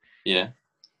signing, Yeah.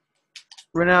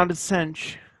 Ronaldo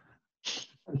Sanch.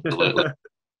 Absolutely.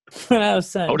 What I was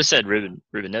saying. I would have said Ruben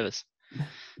Neves.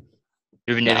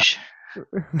 Ruben Nah. Neves.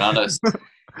 Ronaldo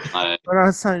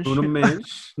Ronaldo Sanch.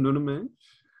 Nuno Mendes.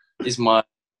 is my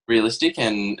realistic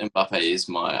and Mbappe is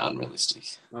my unrealistic.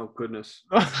 Oh, goodness.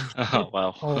 Oh,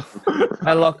 wow. Oh,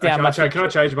 I locked down my Can I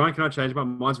change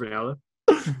mine? Mine's Ronaldo.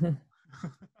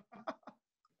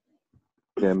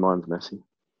 Yeah, mine's Messi.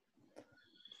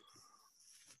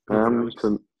 Okay.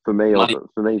 For me, Money.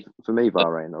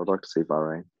 Bahrain. I would like to see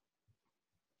Bahrain.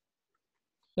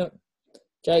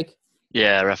 Jake.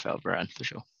 Yeah, Rafael Varane for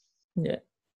sure. Yeah.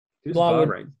 Who's Why would-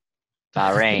 Bahrain?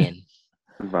 Bahrain.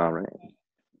 Bahrain.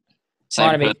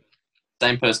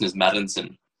 Same person as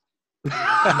Maddinson.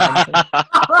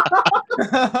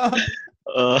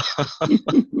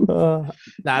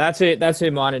 That's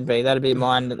who mine would be. That'd be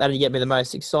mine. That'd get me the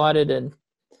most excited. And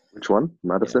Which one?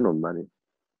 Madison or Manny?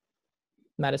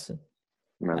 Madison.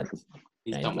 Madison.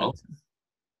 He's James done well. Madison.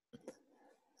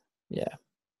 Yeah.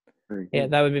 Very Yeah,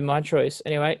 good. that would be my choice.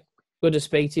 Anyway, good to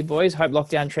speak to you, boys. Hope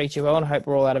lockdown treats you well and hope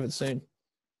we're all out of it soon.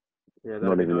 Yeah, that'd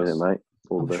Not be even in nice. it, mate.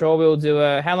 All the I'm best. sure we'll do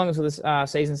how long until this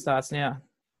season starts now?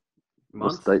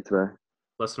 What's Month? the date today?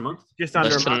 Less than a month? Just under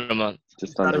Less a month. than a month.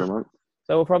 Just under a month.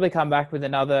 So we'll probably come back with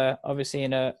another, obviously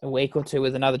in a week or two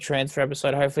with another transfer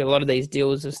episode. Hopefully a lot of these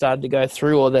deals have started to go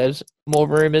through or there's more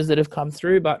rumours that have come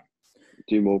through. But,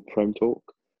 Do more Prem talk.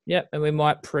 yep, and we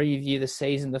might preview the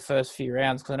season, the first few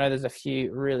rounds, because I know there's a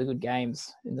few really good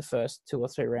games in the first 2 or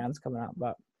 3 rounds coming up.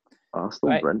 But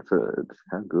Arsenal, Right. Brentford.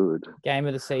 How good. game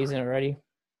of the season already.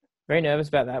 Very nervous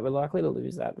about that. We're likely to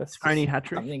lose that. That's just Tony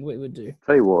hat-trick. something we would do.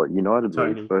 Tell you what, United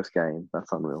Tony. lead first game.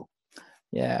 That's unreal.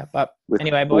 Yeah, but With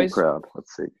anyway, full boys, crowd.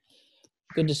 Let's see.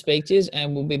 good to speak to you,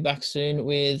 and we'll be back soon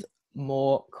with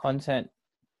more content.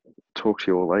 Talk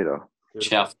to you all later.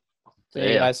 Ciao. See you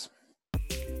Yeah. guys.